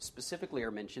that specifically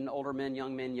are mentioned: older men,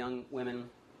 young women,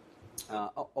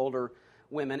 older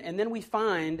women. And then we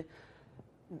find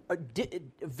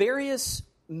various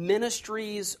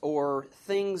ministries or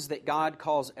things that God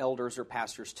calls elders or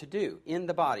pastors to do in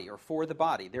the body or for the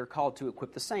body. They're called to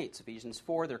equip the saints, Ephesians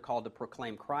 4. They're called to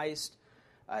proclaim Christ,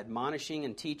 admonishing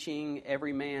and teaching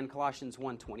every man, Colossians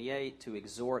 1:28, to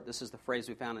exhort. This is the phrase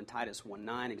we found in Titus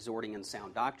 1:9, exhorting in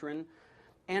sound doctrine.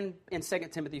 And in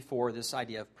 2 Timothy 4, this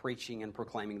idea of preaching and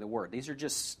proclaiming the word. These are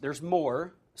there's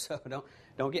more, so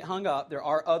don't get hung up. There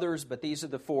are others, but these are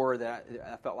the four that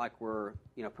I felt like were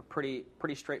pretty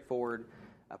straightforward,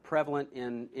 prevalent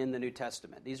in the New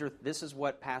Testament. This is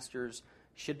what pastors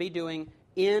should be doing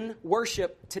in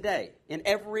worship today. In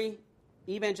every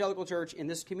evangelical church in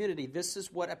this community, this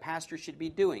is what a pastor should be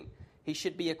doing. He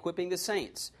should be equipping the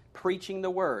saints, preaching the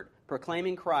word,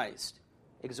 proclaiming Christ,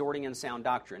 exhorting in sound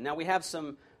doctrine. Now we have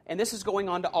and this is going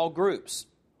on to all groups,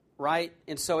 right?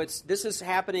 And so this is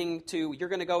happening you're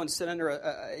going to go and sit under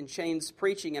in Shane's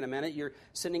preaching in a minute. You're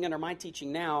sitting under my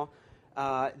teaching now.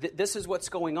 This is what's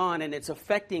going on, and it's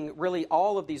affecting really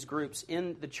all of these groups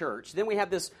in the church. Then we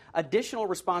have this additional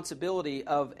responsibility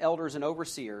of elders and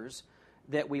overseers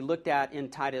that we looked at in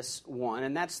Titus 1,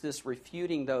 and that's this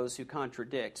refuting those who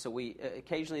contradict. So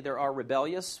occasionally there are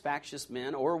rebellious, factious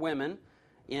men or women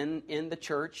in the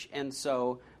church, and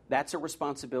so that's a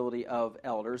responsibility of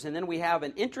elders. And then we have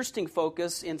an interesting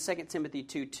focus in 2 Timothy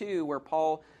 2:2, where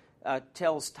Paul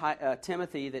tells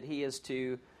Timothy that he is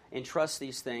to entrust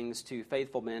these things to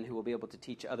faithful men who will be able to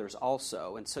teach others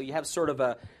also. And so you have sort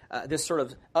of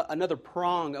another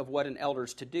prong of what an elder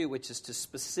is to do, which is to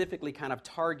specifically kind of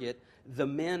target the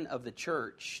men of the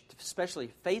church, especially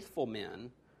faithful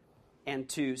men, and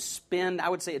to spend, I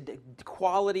would say,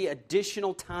 quality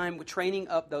additional time with training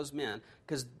up those men,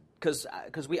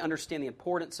 because we understand the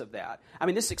importance of that. I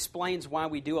mean, this explains why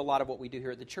we do a lot of what we do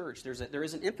here at the church. There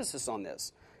is an emphasis on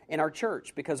this in our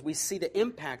church, because we see the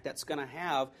impact that's going to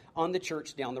have on the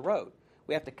church down the road.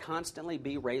 We have to constantly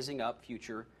be raising up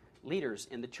future leaders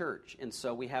in the church. And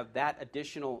so we have that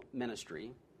additional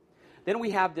ministry. Then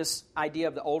we have this idea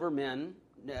of the older men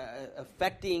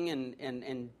affecting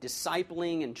and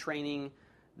discipling and training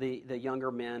the younger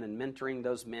men and mentoring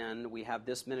those men. We have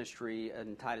this ministry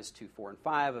in Titus 2, 4, and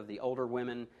 5 of the older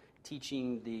women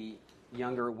teaching the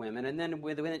younger women. And then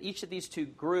within each of these two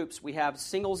groups, we have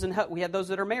singles and we have those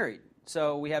that are married.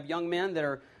 So we have young men that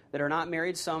are not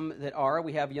married, some that are.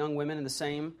 We have young women in the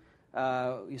same,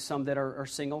 some that are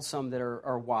single, some that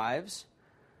are wives.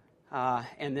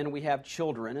 And then we have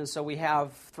children. And so we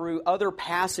have, through other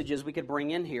passages we could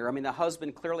bring in here, I mean, the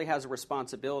husband clearly has a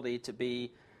responsibility to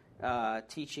be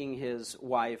teaching his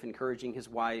wife, encouraging his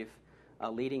wife,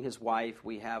 leading his wife.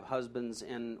 We have husbands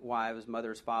and wives,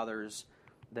 mothers, fathers,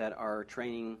 that are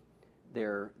training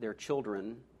their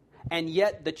children. And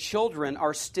yet the children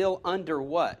are still under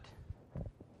what?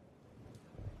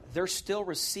 They're still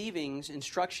receiving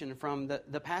instruction from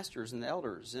the pastors and the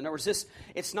elders. In other words,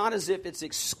 it's not as if it's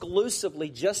exclusively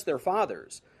just their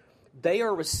fathers. They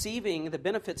are receiving the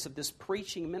benefits of this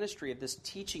preaching ministry, of this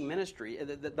teaching ministry,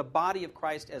 the body of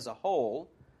Christ as a whole.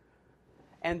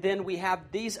 And then we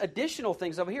have these additional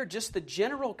things over here, just the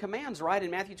general commands, right,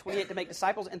 in Matthew 28 to make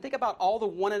disciples. And think about all the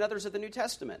one another's of the New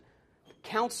Testament.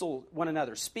 Counsel one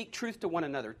another, speak truth to one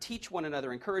another, teach one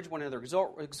another, encourage one another,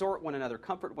 exhort one another,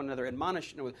 comfort one another,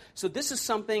 admonish one another. So this is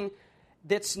something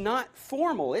that's not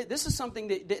formal. This is something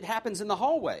that happens in the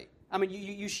hallway. I mean,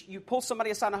 you pull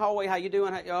somebody aside in the hallway. How you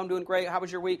doing? I'm doing great. How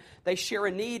was your week? They share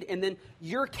a need, and then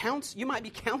you might be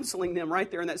counseling them right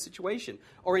there in that situation,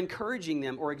 or encouraging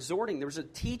them, or exhorting. There's a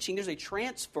teaching. There's a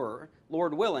transfer,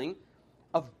 Lord willing,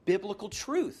 of biblical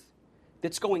truth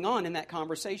that's going on in that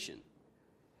conversation.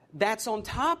 That's on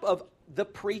top of the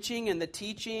preaching and the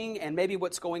teaching, and maybe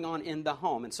what's going on in the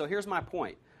home. And so here's my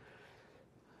point.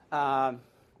 You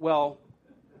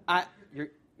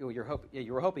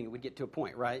were hoping we'd get to a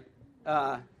point, right?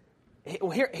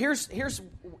 Here's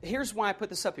why I put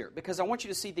this up here, because I want you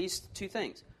to see these two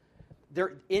things.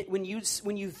 When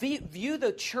you view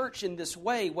the church in this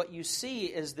way, what you see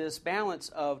is this balance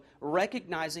of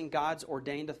recognizing God's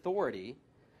ordained authority,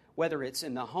 whether it's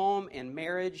in the home, in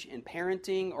marriage, in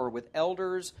parenting, or with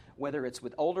elders, whether it's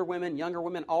with older women, younger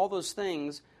women, all those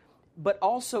things, but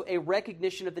also a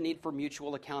recognition of the need for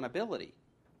mutual accountability.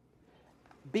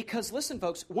 Because listen,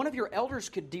 folks, one of your elders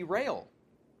could derail.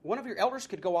 One of your elders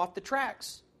could go off the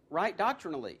tracks, right,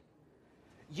 doctrinally.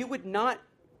 You would not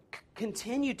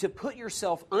continue to put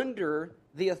yourself under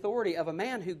the authority of a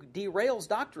man who derails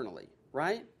doctrinally,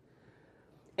 right?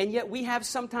 And yet we have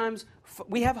husbands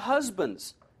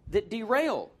that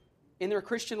derail in their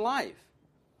Christian life.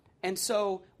 And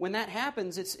so when that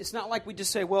happens, it's not like we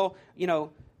just say, well,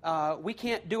 we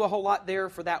can't do a whole lot there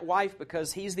for that wife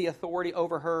because he's the authority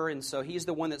over her, and so he's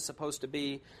the one that's supposed to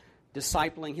be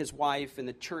discipling his wife, and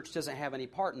the church doesn't have any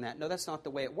part in that. No, that's not the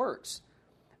way it works.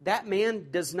 That man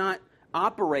does not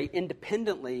operate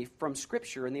independently from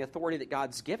Scripture and the authority that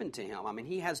God's given to him. I mean,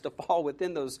 he has to fall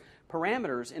within those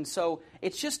parameters, and so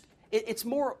it's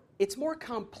more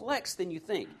complex than you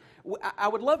think. I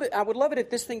would love it if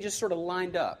this thing just sort of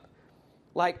lined up.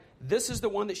 Like, this is the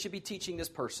one that should be teaching this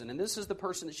person, and this is the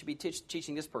person that should be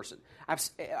teaching this person.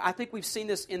 I think we've seen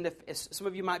this some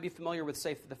of you might be familiar with,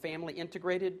 say, the family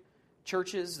integrated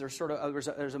churches.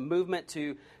 There's a movement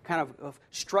to kind of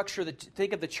structure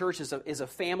think of the church as a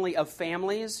family of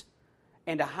families,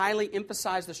 and to highly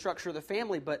emphasize the structure of the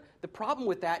family. But the problem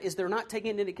with that is they're not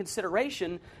taking into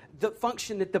consideration the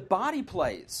function that the body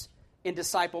plays in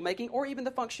disciple making, or even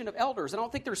the function of elders. I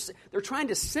don't think they're trying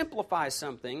to simplify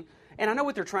something. And I know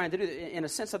what they're trying to do. In a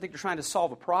sense, I think they're trying to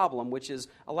solve a problem, which is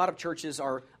a lot of churches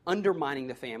are undermining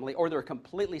the family, or they're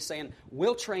completely saying,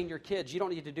 we'll train your kids. You don't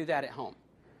need to do that at home.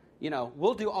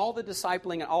 We'll do all the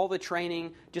discipling and all the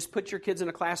training. Just put your kids in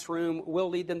a classroom. We'll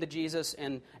lead them to Jesus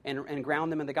and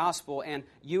ground them in the gospel. And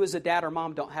you as a dad or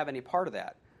mom don't have any part of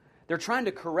that. They're trying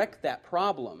to correct that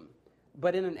problem.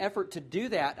 But in an effort to do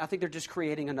that, I think they're just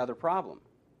creating another problem.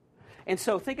 And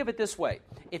so think of it this way.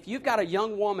 If you've got a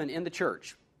young woman in the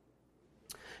church,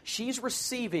 she's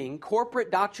receiving corporate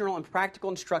doctrinal and practical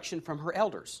instruction from her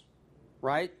elders,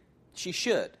 right? She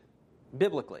should,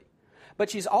 biblically. But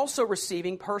she's also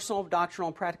receiving personal doctrinal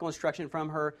and practical instruction from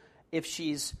her. If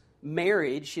she's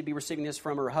married, she'd be receiving this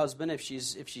from her husband. If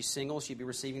she's single, she'd be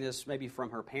receiving this maybe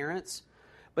from her parents.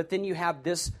 But then you have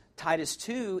this Titus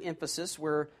 2 emphasis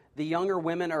where the younger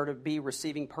women are to be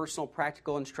receiving personal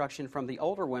practical instruction from the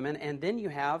older women. And then you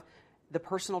have the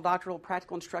personal doctrinal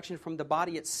practical instruction from the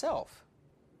body itself.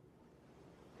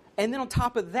 And then on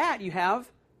top of that, you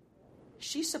have,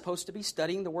 she's supposed to be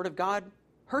studying the Word of God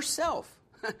herself.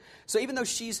 So even though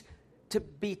she's to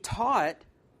be taught,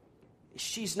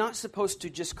 she's not supposed to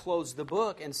just close the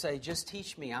book and say, just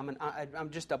teach me. I'm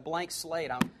just a blank slate.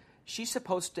 She's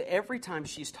supposed to, every time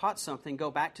she's taught something,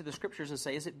 go back to the Scriptures and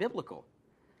say, is it biblical?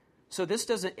 So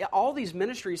all these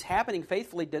ministries happening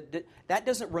faithfully, that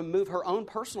doesn't remove her own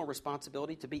personal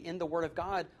responsibility to be in the Word of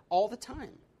God all the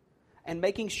time. And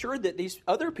making sure that these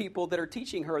other people that are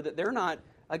teaching her, that they're not,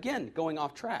 again, going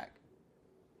off track.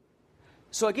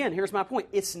 So again, here's my point.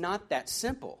 It's not that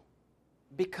simple.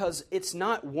 Because it's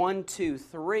not 1, 2,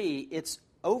 3, it's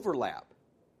overlap.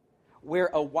 Where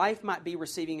a wife might be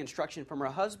receiving instruction from her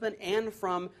husband and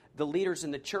from the leaders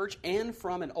in the church and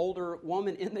from an older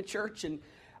woman in the church. And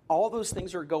all those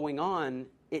things are going on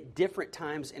at different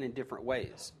times and in different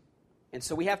ways. And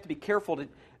so we have to be careful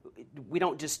we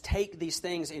don't just take these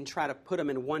things and try to put them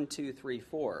in 1, 2, 3,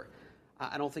 4.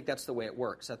 I don't think that's the way it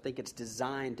works. I think it's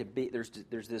designed to be,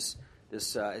 there's this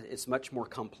it's much more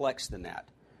complex than that.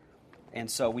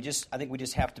 And so I think we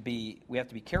just have to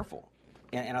be careful.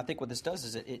 And I think what this does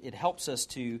is it helps us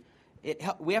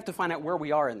we have to find out where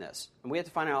we are in this. And we have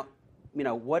to find out,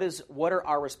 what are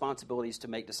our responsibilities to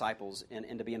make disciples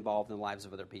and to be involved in the lives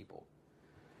of other people.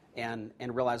 And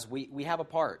realize we have a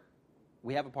part.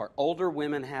 We have a part. Older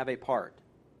women have a part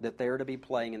that they are to be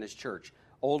playing in this church.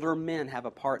 Older men have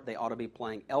a part they ought to be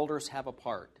playing. Elders have a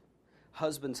part.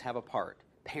 Husbands have a part.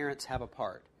 Parents have a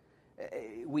part.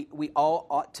 we all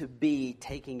ought to be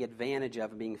taking advantage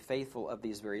of and being faithful of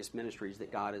these various ministries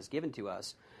that God has given to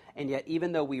us. And yet,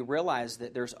 even though we realize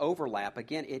that there's overlap,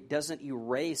 again, it doesn't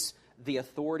erase the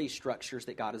authority structures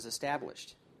that God has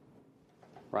established,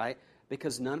 right?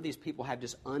 Because none of these people have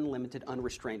just unlimited,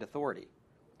 unrestrained authority.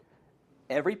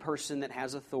 Every person that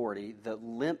has authority,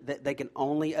 that they can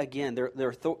only, again,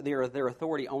 their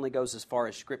authority only goes as far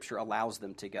as Scripture allows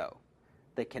them to go.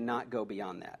 They cannot go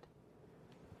beyond that.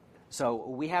 So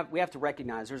we have to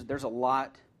recognize there's a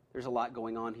lot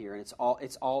going on here, and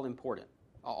it's all important.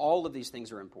 All of these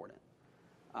things are important,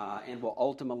 and will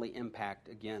ultimately impact,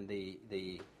 again,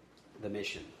 the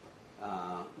mission,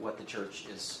 what the church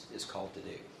is called to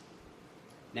do.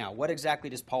 Now, what exactly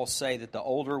does Paul say that the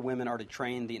older women are to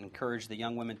train and encourage the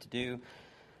young women to do?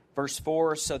 Verse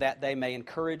 4, so that they may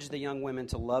encourage the young women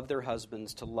to love their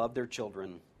husbands, to love their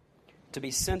children, to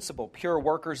be sensible, pure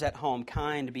workers at home,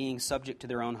 kind, being subject to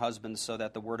their own husbands, so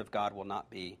that the word of God will not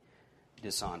be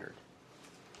dishonored.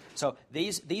 So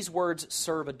these words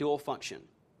serve a dual function.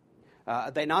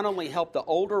 They not only help the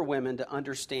older women to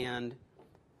understand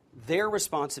their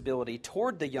responsibility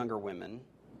toward the younger women,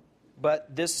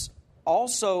 but this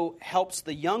also helps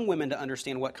the young women to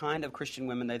understand what kind of Christian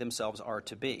women they themselves are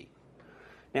to be.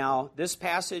 Now, this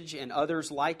passage and others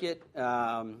like it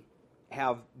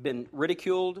have been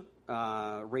ridiculed,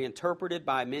 reinterpreted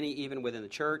by many even within the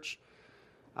church.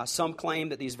 Some claim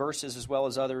that these verses, as well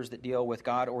as others that deal with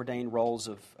God-ordained roles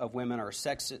of women, are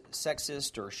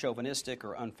sexist or chauvinistic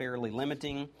or unfairly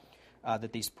limiting,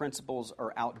 that these principles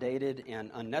are outdated and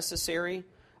unnecessary,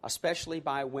 especially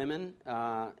by women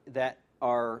that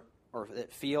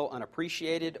feel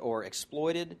unappreciated or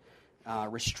exploited,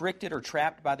 restricted or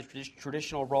trapped by the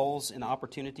traditional roles and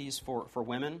opportunities for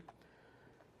women.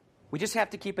 We just have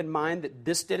to keep in mind that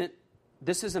this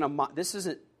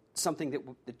isn't something that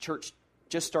the church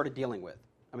just started dealing with.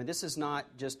 I mean, this is not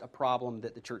just a problem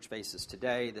that the church faces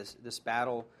today. This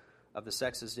battle of the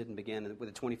sexes didn't begin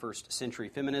with the 21st century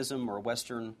feminism or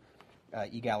Western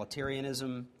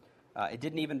egalitarianism. It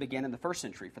didn't even begin in the first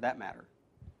century, for that matter.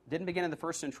 It didn't begin in the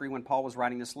first century when Paul was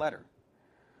writing this letter.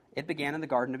 It began in the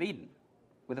Garden of Eden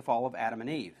with the fall of Adam and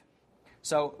Eve.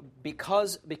 So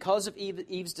because of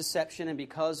Eve's deception and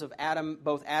because of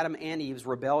both Adam and Eve's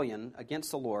rebellion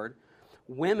against the Lord,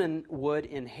 women would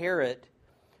inherit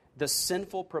the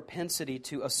sinful propensity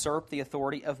to usurp the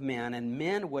authority of men, and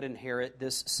men would inherit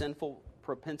this sinful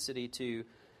propensity to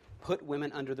put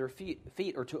women under their feet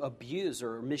or to abuse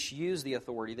or misuse the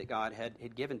authority that God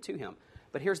had given to him.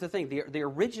 But here's the thing, the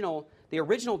original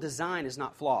design is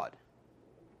not flawed.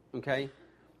 Okay?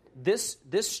 This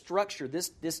structure,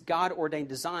 this God-ordained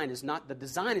design is not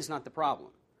the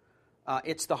problem.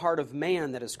 It's the heart of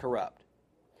man that is corrupt.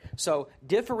 So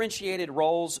differentiated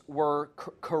roles were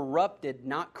corrupted,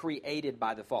 not created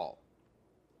by the fall.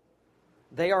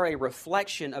 They are a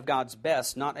reflection of God's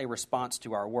best, not a response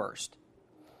to our worst.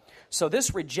 So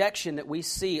this rejection that we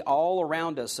see all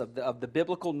around us of the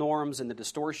biblical norms and the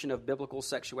distortion of biblical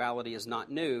sexuality is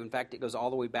not new. In fact, it goes all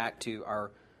the way back to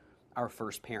our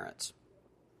first parents.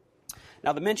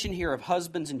 Now, the mention here of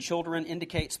husbands and children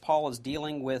indicates Paul is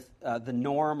dealing with the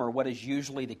norm or what is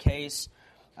usually the case.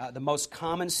 The most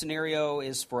common scenario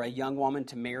is for a young woman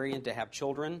to marry and to have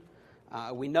children.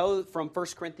 We know from 1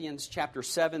 Corinthians chapter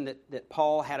 7 that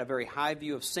Paul had a very high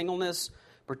view of singleness,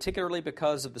 particularly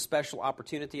because of the special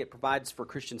opportunity it provides for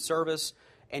Christian service.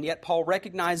 And yet Paul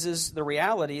recognizes the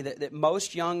reality that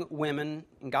most young women,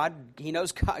 and he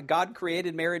knows God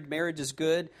created marriage. Marriage is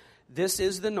good. This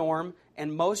is the norm.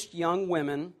 And most young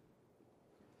women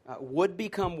would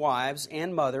become wives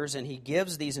and mothers, and he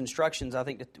gives these instructions, I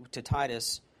think, to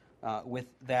Titus with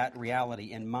that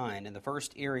reality in mind. And the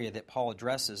first area that Paul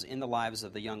addresses in the lives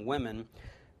of the young women,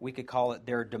 we could call it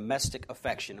their domestic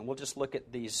affection. And we'll just look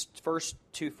at these first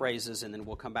two phrases, and then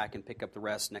we'll come back and pick up the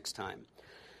rest next time.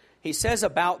 He says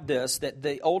about this that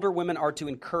the older women are to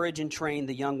encourage and train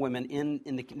the young women,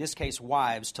 in this case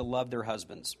wives, to love their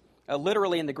husbands.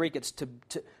 Literally in the Greek, it's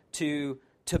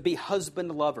to be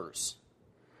husband lovers.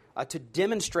 To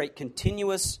demonstrate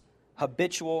continuous,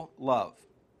 habitual love.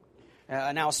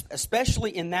 Now,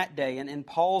 especially in that day, and in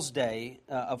Paul's day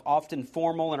of often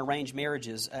formal and arranged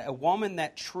marriages, a woman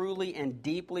that truly and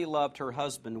deeply loved her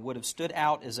husband would have stood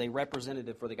out as a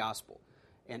representative for the gospel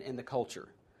and in the culture.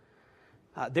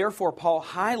 Therefore, Paul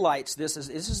highlights this as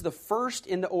this is the first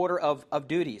in the order of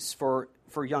duties for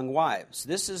young wives.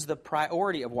 This is the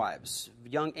priority of wives,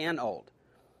 young and old.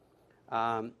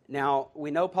 Now,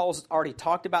 we know Paul's already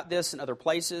talked about this in other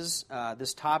places,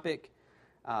 this topic,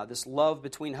 this love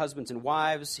between husbands and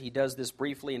wives. He does this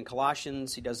briefly in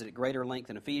Colossians. He does it at greater length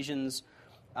in Ephesians.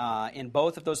 In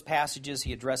both of those passages,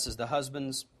 he addresses the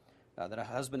husbands, that a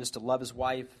husband is to love his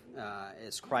wife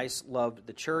as Christ loved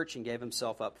the church and gave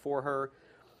himself up for her.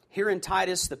 Here in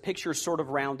Titus, the picture is sort of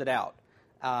rounded out.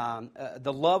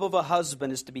 The love of a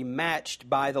husband is to be matched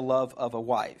by the love of a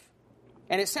wife.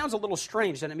 And it sounds a little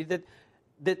strange, doesn't it? I mean,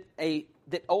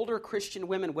 that older Christian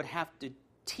women would have to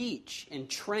teach and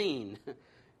train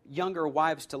younger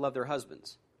wives to love their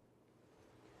husbands.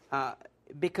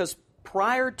 Because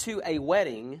prior to a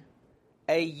wedding,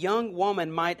 a young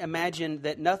woman might imagine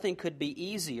that nothing could be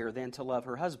easier than to love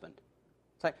her husband.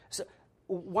 It's like, so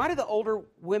why do the older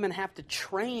women have to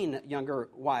train younger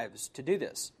wives to do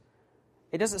this?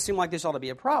 It doesn't seem like this ought to be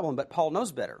a problem, but Paul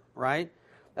knows better, right?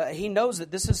 He knows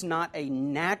that this is not a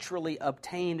naturally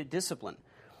obtained discipline.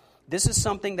 This is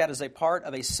something that is a part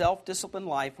of a self-disciplined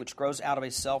life which grows out of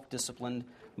a self-disciplined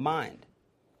mind.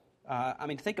 I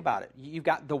mean, think about it. You've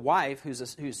got the wife who's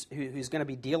going to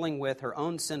be dealing with her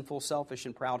own sinful, selfish,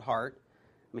 and proud heart.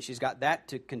 I mean, she's got that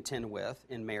to contend with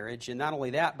in marriage. And not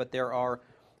only that, but there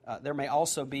may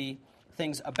also be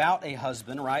things about a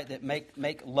husband, right, that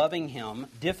make loving him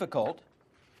difficult,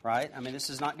 right? I mean, this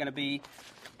is not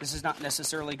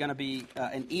necessarily going to be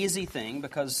an easy thing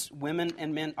because women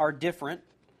and men are different.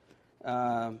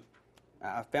 I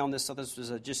found this, so this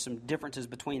was just some differences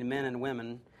between men and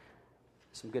women.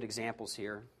 Some good examples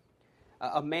here.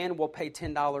 A man will pay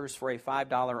 $10 for a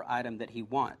 $5 item that he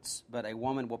wants, but a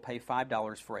woman will pay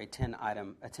 $5 for a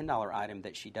 $10 item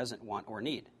that she doesn't want or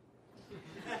need.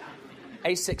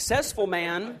 A successful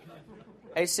man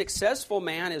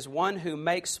is one who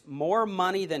makes more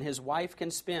money than his wife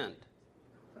can spend.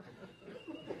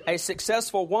 A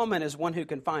successful woman is one who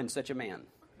can find such a man.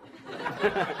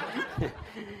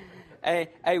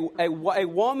 A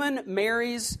woman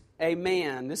marries a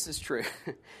man, this is true.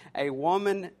 A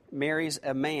woman marries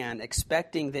a man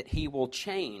expecting that he will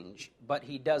change, but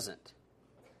he doesn't.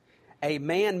 A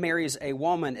man marries a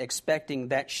woman expecting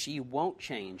that she won't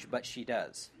change, but she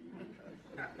does.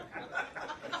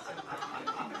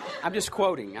 I'm just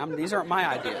quoting. These aren't my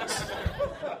ideas.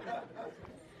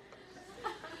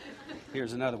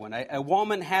 Here's another one. A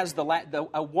woman has the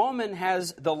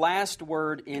last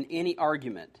word in any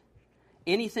argument.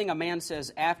 Anything a man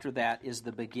says after that is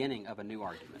the beginning of a new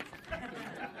argument.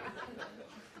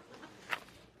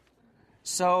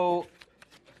 So,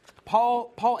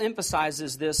 Paul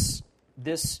emphasizes this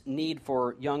need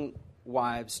for young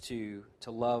wives to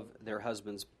love their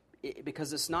husbands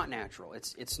because it's not natural.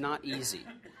 It's not easy.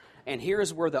 And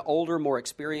here's where the older, more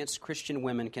experienced Christian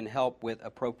women can help with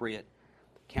appropriate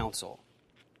counsel.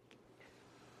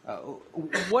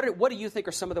 What do you think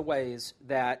are some of the ways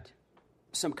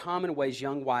some common ways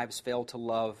young wives fail to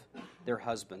love their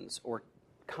husbands, or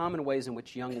common ways in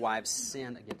which young wives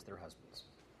sin against their husbands?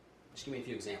 Just give me a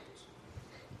few examples.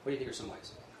 What do you think are some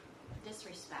ways?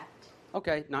 Disrespect.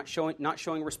 Okay, not showing respect.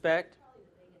 Probably the biggest,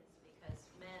 because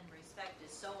men, respect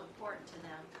is so important to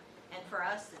them, and for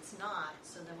us it's not.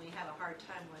 So then we have a hard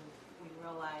time when we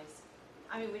realize,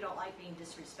 we don't like being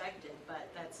disrespected, but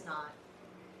that's not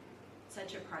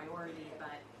such a priority.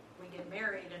 But we get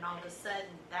married, and all of a sudden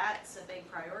that's a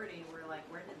big priority. We're like,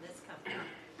 where did this come from?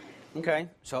 Okay,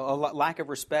 so a lack of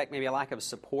respect, maybe a lack of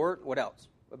support. What else?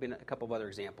 What would be a couple of other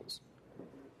examples?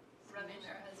 Running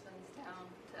their husbands down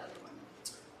to other women.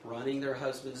 Running their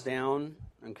husbands down,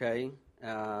 okay,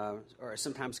 or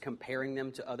sometimes comparing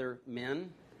them to other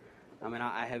men. I mean,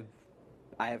 I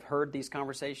have heard these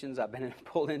conversations. I've been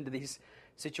pulled into these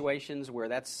situations where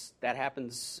that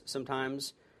happens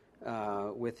sometimes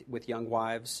with young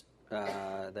wives.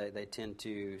 They tend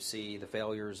to see the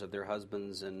failures of their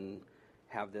husbands and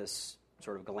have this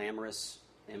sort of glamorous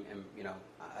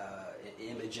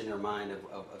image in their mind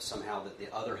of somehow that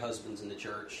the other husbands in the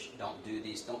church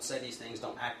don't say these things,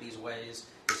 don't act these ways.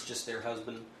 It's just their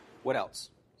husband. What else?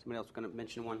 Somebody else going to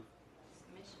mention one?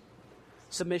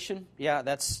 Submission. Yeah,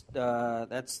 that's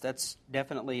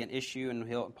definitely an issue, and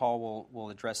Paul will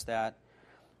address that.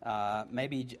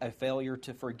 Maybe a failure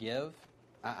to forgive.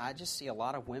 I just see a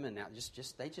lot of women now.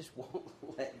 They just won't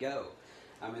let go.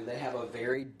 I mean, they have a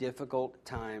very difficult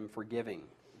time forgiving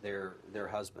their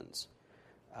husbands.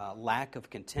 Lack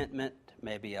of contentment,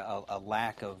 maybe a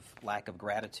lack of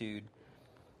gratitude.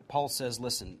 Paul says,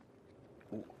 listen,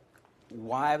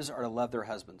 wives are to love their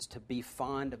husbands, to be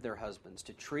fond of their husbands,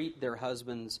 to treat their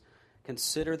husbands,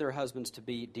 consider their husbands to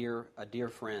be a dear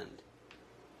friend,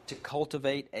 to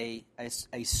cultivate a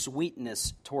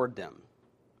sweetness toward them.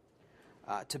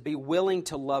 To be willing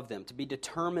to love them, to be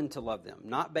determined to love them,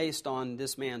 not based on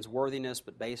this man's worthiness,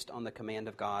 but based on the command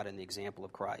of God and the example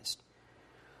of Christ.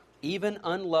 Even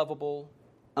unlovable,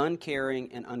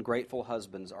 uncaring, and ungrateful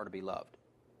husbands are to be loved.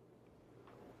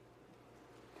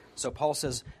 So Paul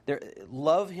says,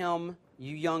 love him,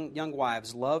 you young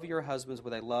wives, love your husbands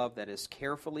with a love that is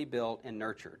carefully built and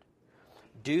nurtured.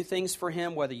 Do things for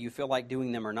him, whether you feel like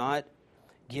doing them or not.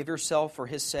 Give yourself for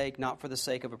his sake, not for the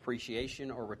sake of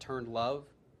appreciation or returned love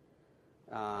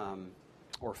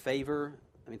or favor.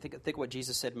 I mean, think what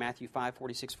Jesus said, Matthew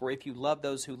 5:46. For if you love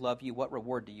those who love you, what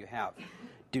reward do you have?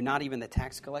 Do not even the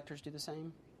tax collectors do the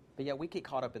same? But yeah, we get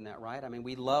caught up in that, right? I mean,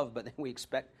 we love, but then we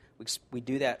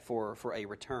do that for a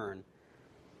return.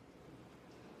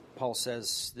 Paul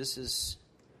says this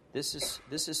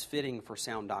is fitting for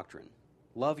sound doctrine.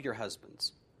 Love your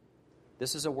husbands.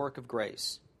 This is a work of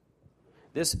grace.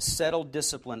 This settled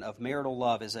discipline of marital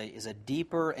love is a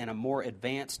deeper and a more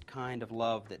advanced kind of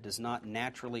love that does not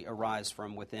naturally arise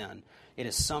from within. It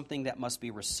is something that must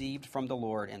be received from the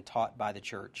Lord and taught by the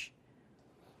church.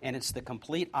 And it's the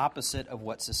complete opposite of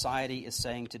what society is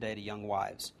saying today to young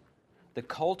wives. The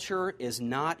culture is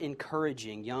not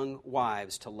encouraging young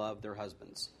wives to love their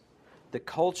husbands. The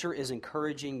culture is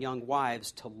encouraging young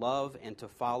wives to love and to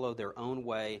follow their own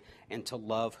way and to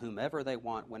love whomever they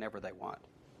want, whenever they want.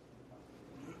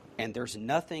 And there's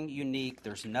nothing unique,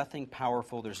 there's nothing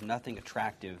powerful, there's nothing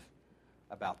attractive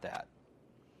about that.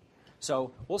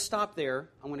 So we'll stop there.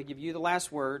 I'm going to give you the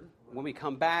last word. When we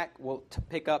come back, we'll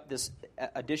pick up this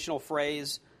additional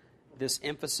phrase, this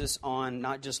emphasis on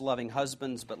not just loving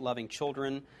husbands but loving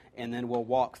children, and then we'll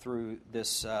walk through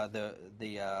this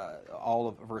all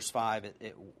of verse 5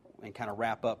 and kind of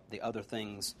wrap up the other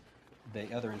things,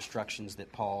 the other instructions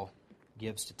that Paul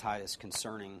gives to Titus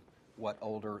concerning what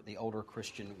the older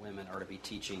Christian women are to be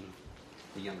teaching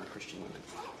the younger Christian women.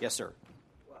 Yes, sir.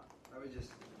 Well, I would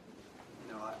just,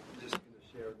 I'm just going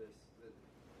to share this.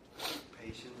 That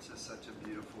patience is such a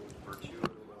beautiful virtue of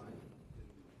life.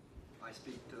 And I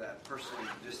speak to that personally,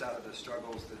 just out of the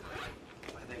struggles that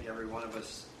I think every one of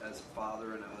us, as a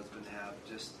father and a husband, have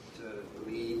just to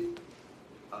lead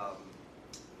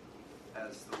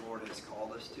as the Lord has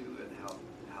called us to, and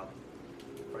how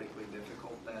frankly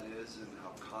difficult that is, and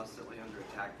how constantly under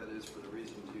attack that is for the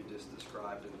reasons you just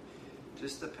described, and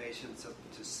just the patience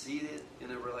to see it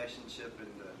in a relationship and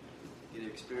to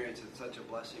experience it. Such a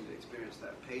blessing to experience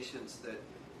that patience that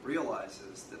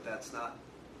realizes that that's not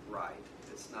right.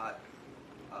 It's not,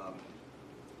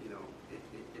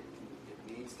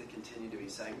 it needs to continue to be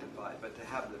sanctified, but to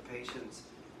have the patience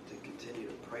to continue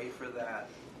to pray for that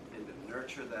and to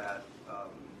nurture that,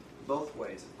 both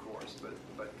ways, of course,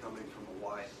 but coming from a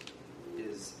wife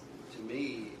is, to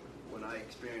me, when I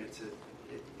experience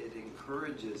it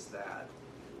encourages that,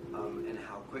 and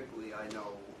how quickly I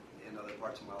know in other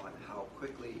parts of my life how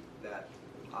quickly that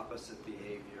opposite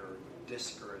behavior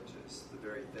discourages the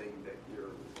very thing that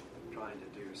you're trying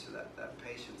to do. So that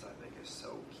patience, I think, is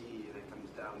so key, and it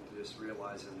comes down to just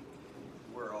realizing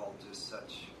we're all just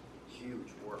such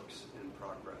huge works in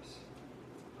progress.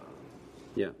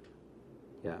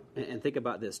 Yeah, and think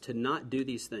about this, to not do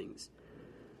these things.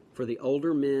 For the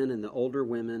older men and the older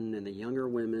women and the younger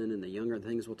women and the younger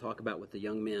things we'll talk about with the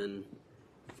young men,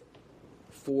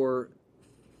 for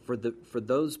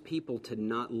those people to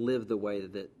not live the way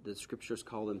that the Scriptures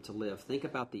call them to live, think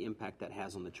about the impact that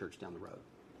has on the church down the road.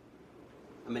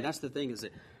 I mean, that's the thing, is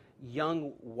that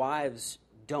young wives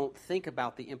don't think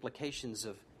about the implications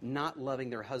of not loving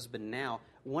their husband now.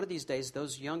 One of these days,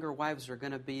 those younger wives are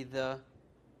going to be the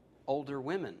older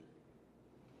women.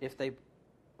 If they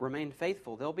remain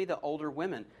faithful, they'll be the older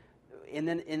women. And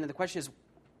then the question is,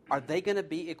 are they going to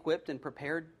be equipped and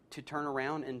prepared to turn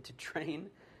around and to train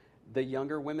the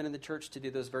younger women in the church to do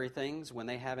those very things when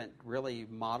they haven't really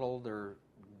modeled or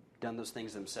done those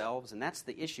things themselves? And that's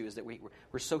the issue, is that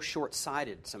we're so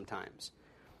short-sighted sometimes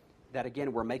that,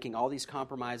 again, we're making all these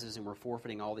compromises and we're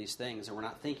forfeiting all these things, and we're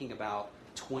not thinking about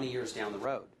 20 years down the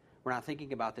road. We're not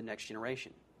thinking about the next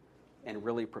generation and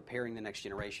really preparing the next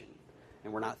generation.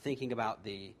 And we're not thinking about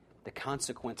the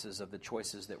consequences of the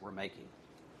choices that we're making.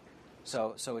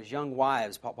 So as young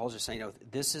wives, Paul's just saying,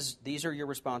 these are your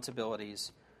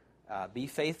responsibilities. Be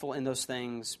faithful in those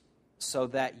things so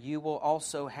that you will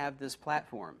also have this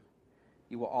platform.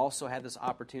 You will also have this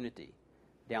opportunity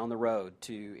down the road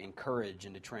to encourage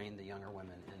and to train the younger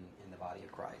women in the body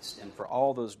of Christ. And for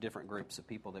all those different groups of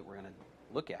people that we're going to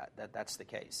look at, that's the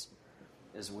case.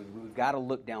 Is we've got to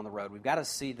look down the road. We've got to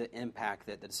see the impact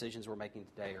that the decisions we're making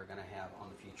today are going to have on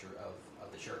the future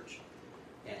of the church.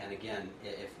 And again,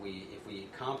 if we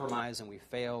compromise and we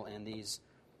fail in these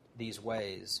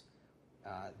ways,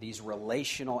 these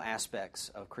relational aspects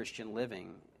of Christian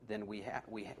living, then we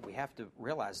have to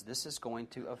realize this is going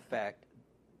to affect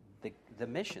the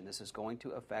mission. This is going to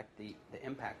affect the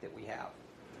impact that we have.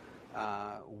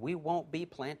 We won't be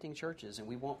planting churches and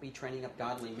we won't be training up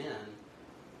godly men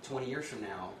 20 years from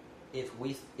now if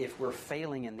we're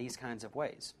failing in these kinds of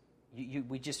ways.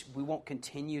 We won't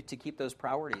continue to keep those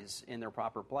priorities in their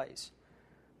proper place.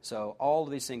 So all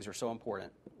of these things are so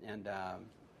important. And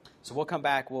so we'll come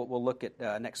back. We'll look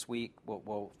at next week.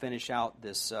 We'll finish out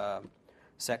this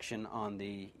section on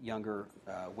the younger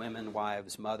women,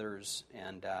 wives, mothers,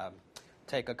 and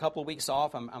take a couple of weeks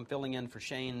off. I'm filling in for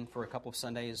Shane for a couple of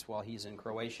Sundays while he's in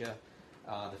Croatia.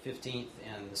 The 15th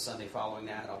and the Sunday following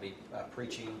that, I'll be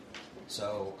preaching.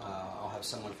 So I'll have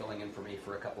someone filling in for me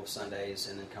for a couple of Sundays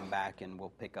and then come back and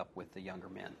we'll pick up with the younger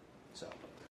men. So.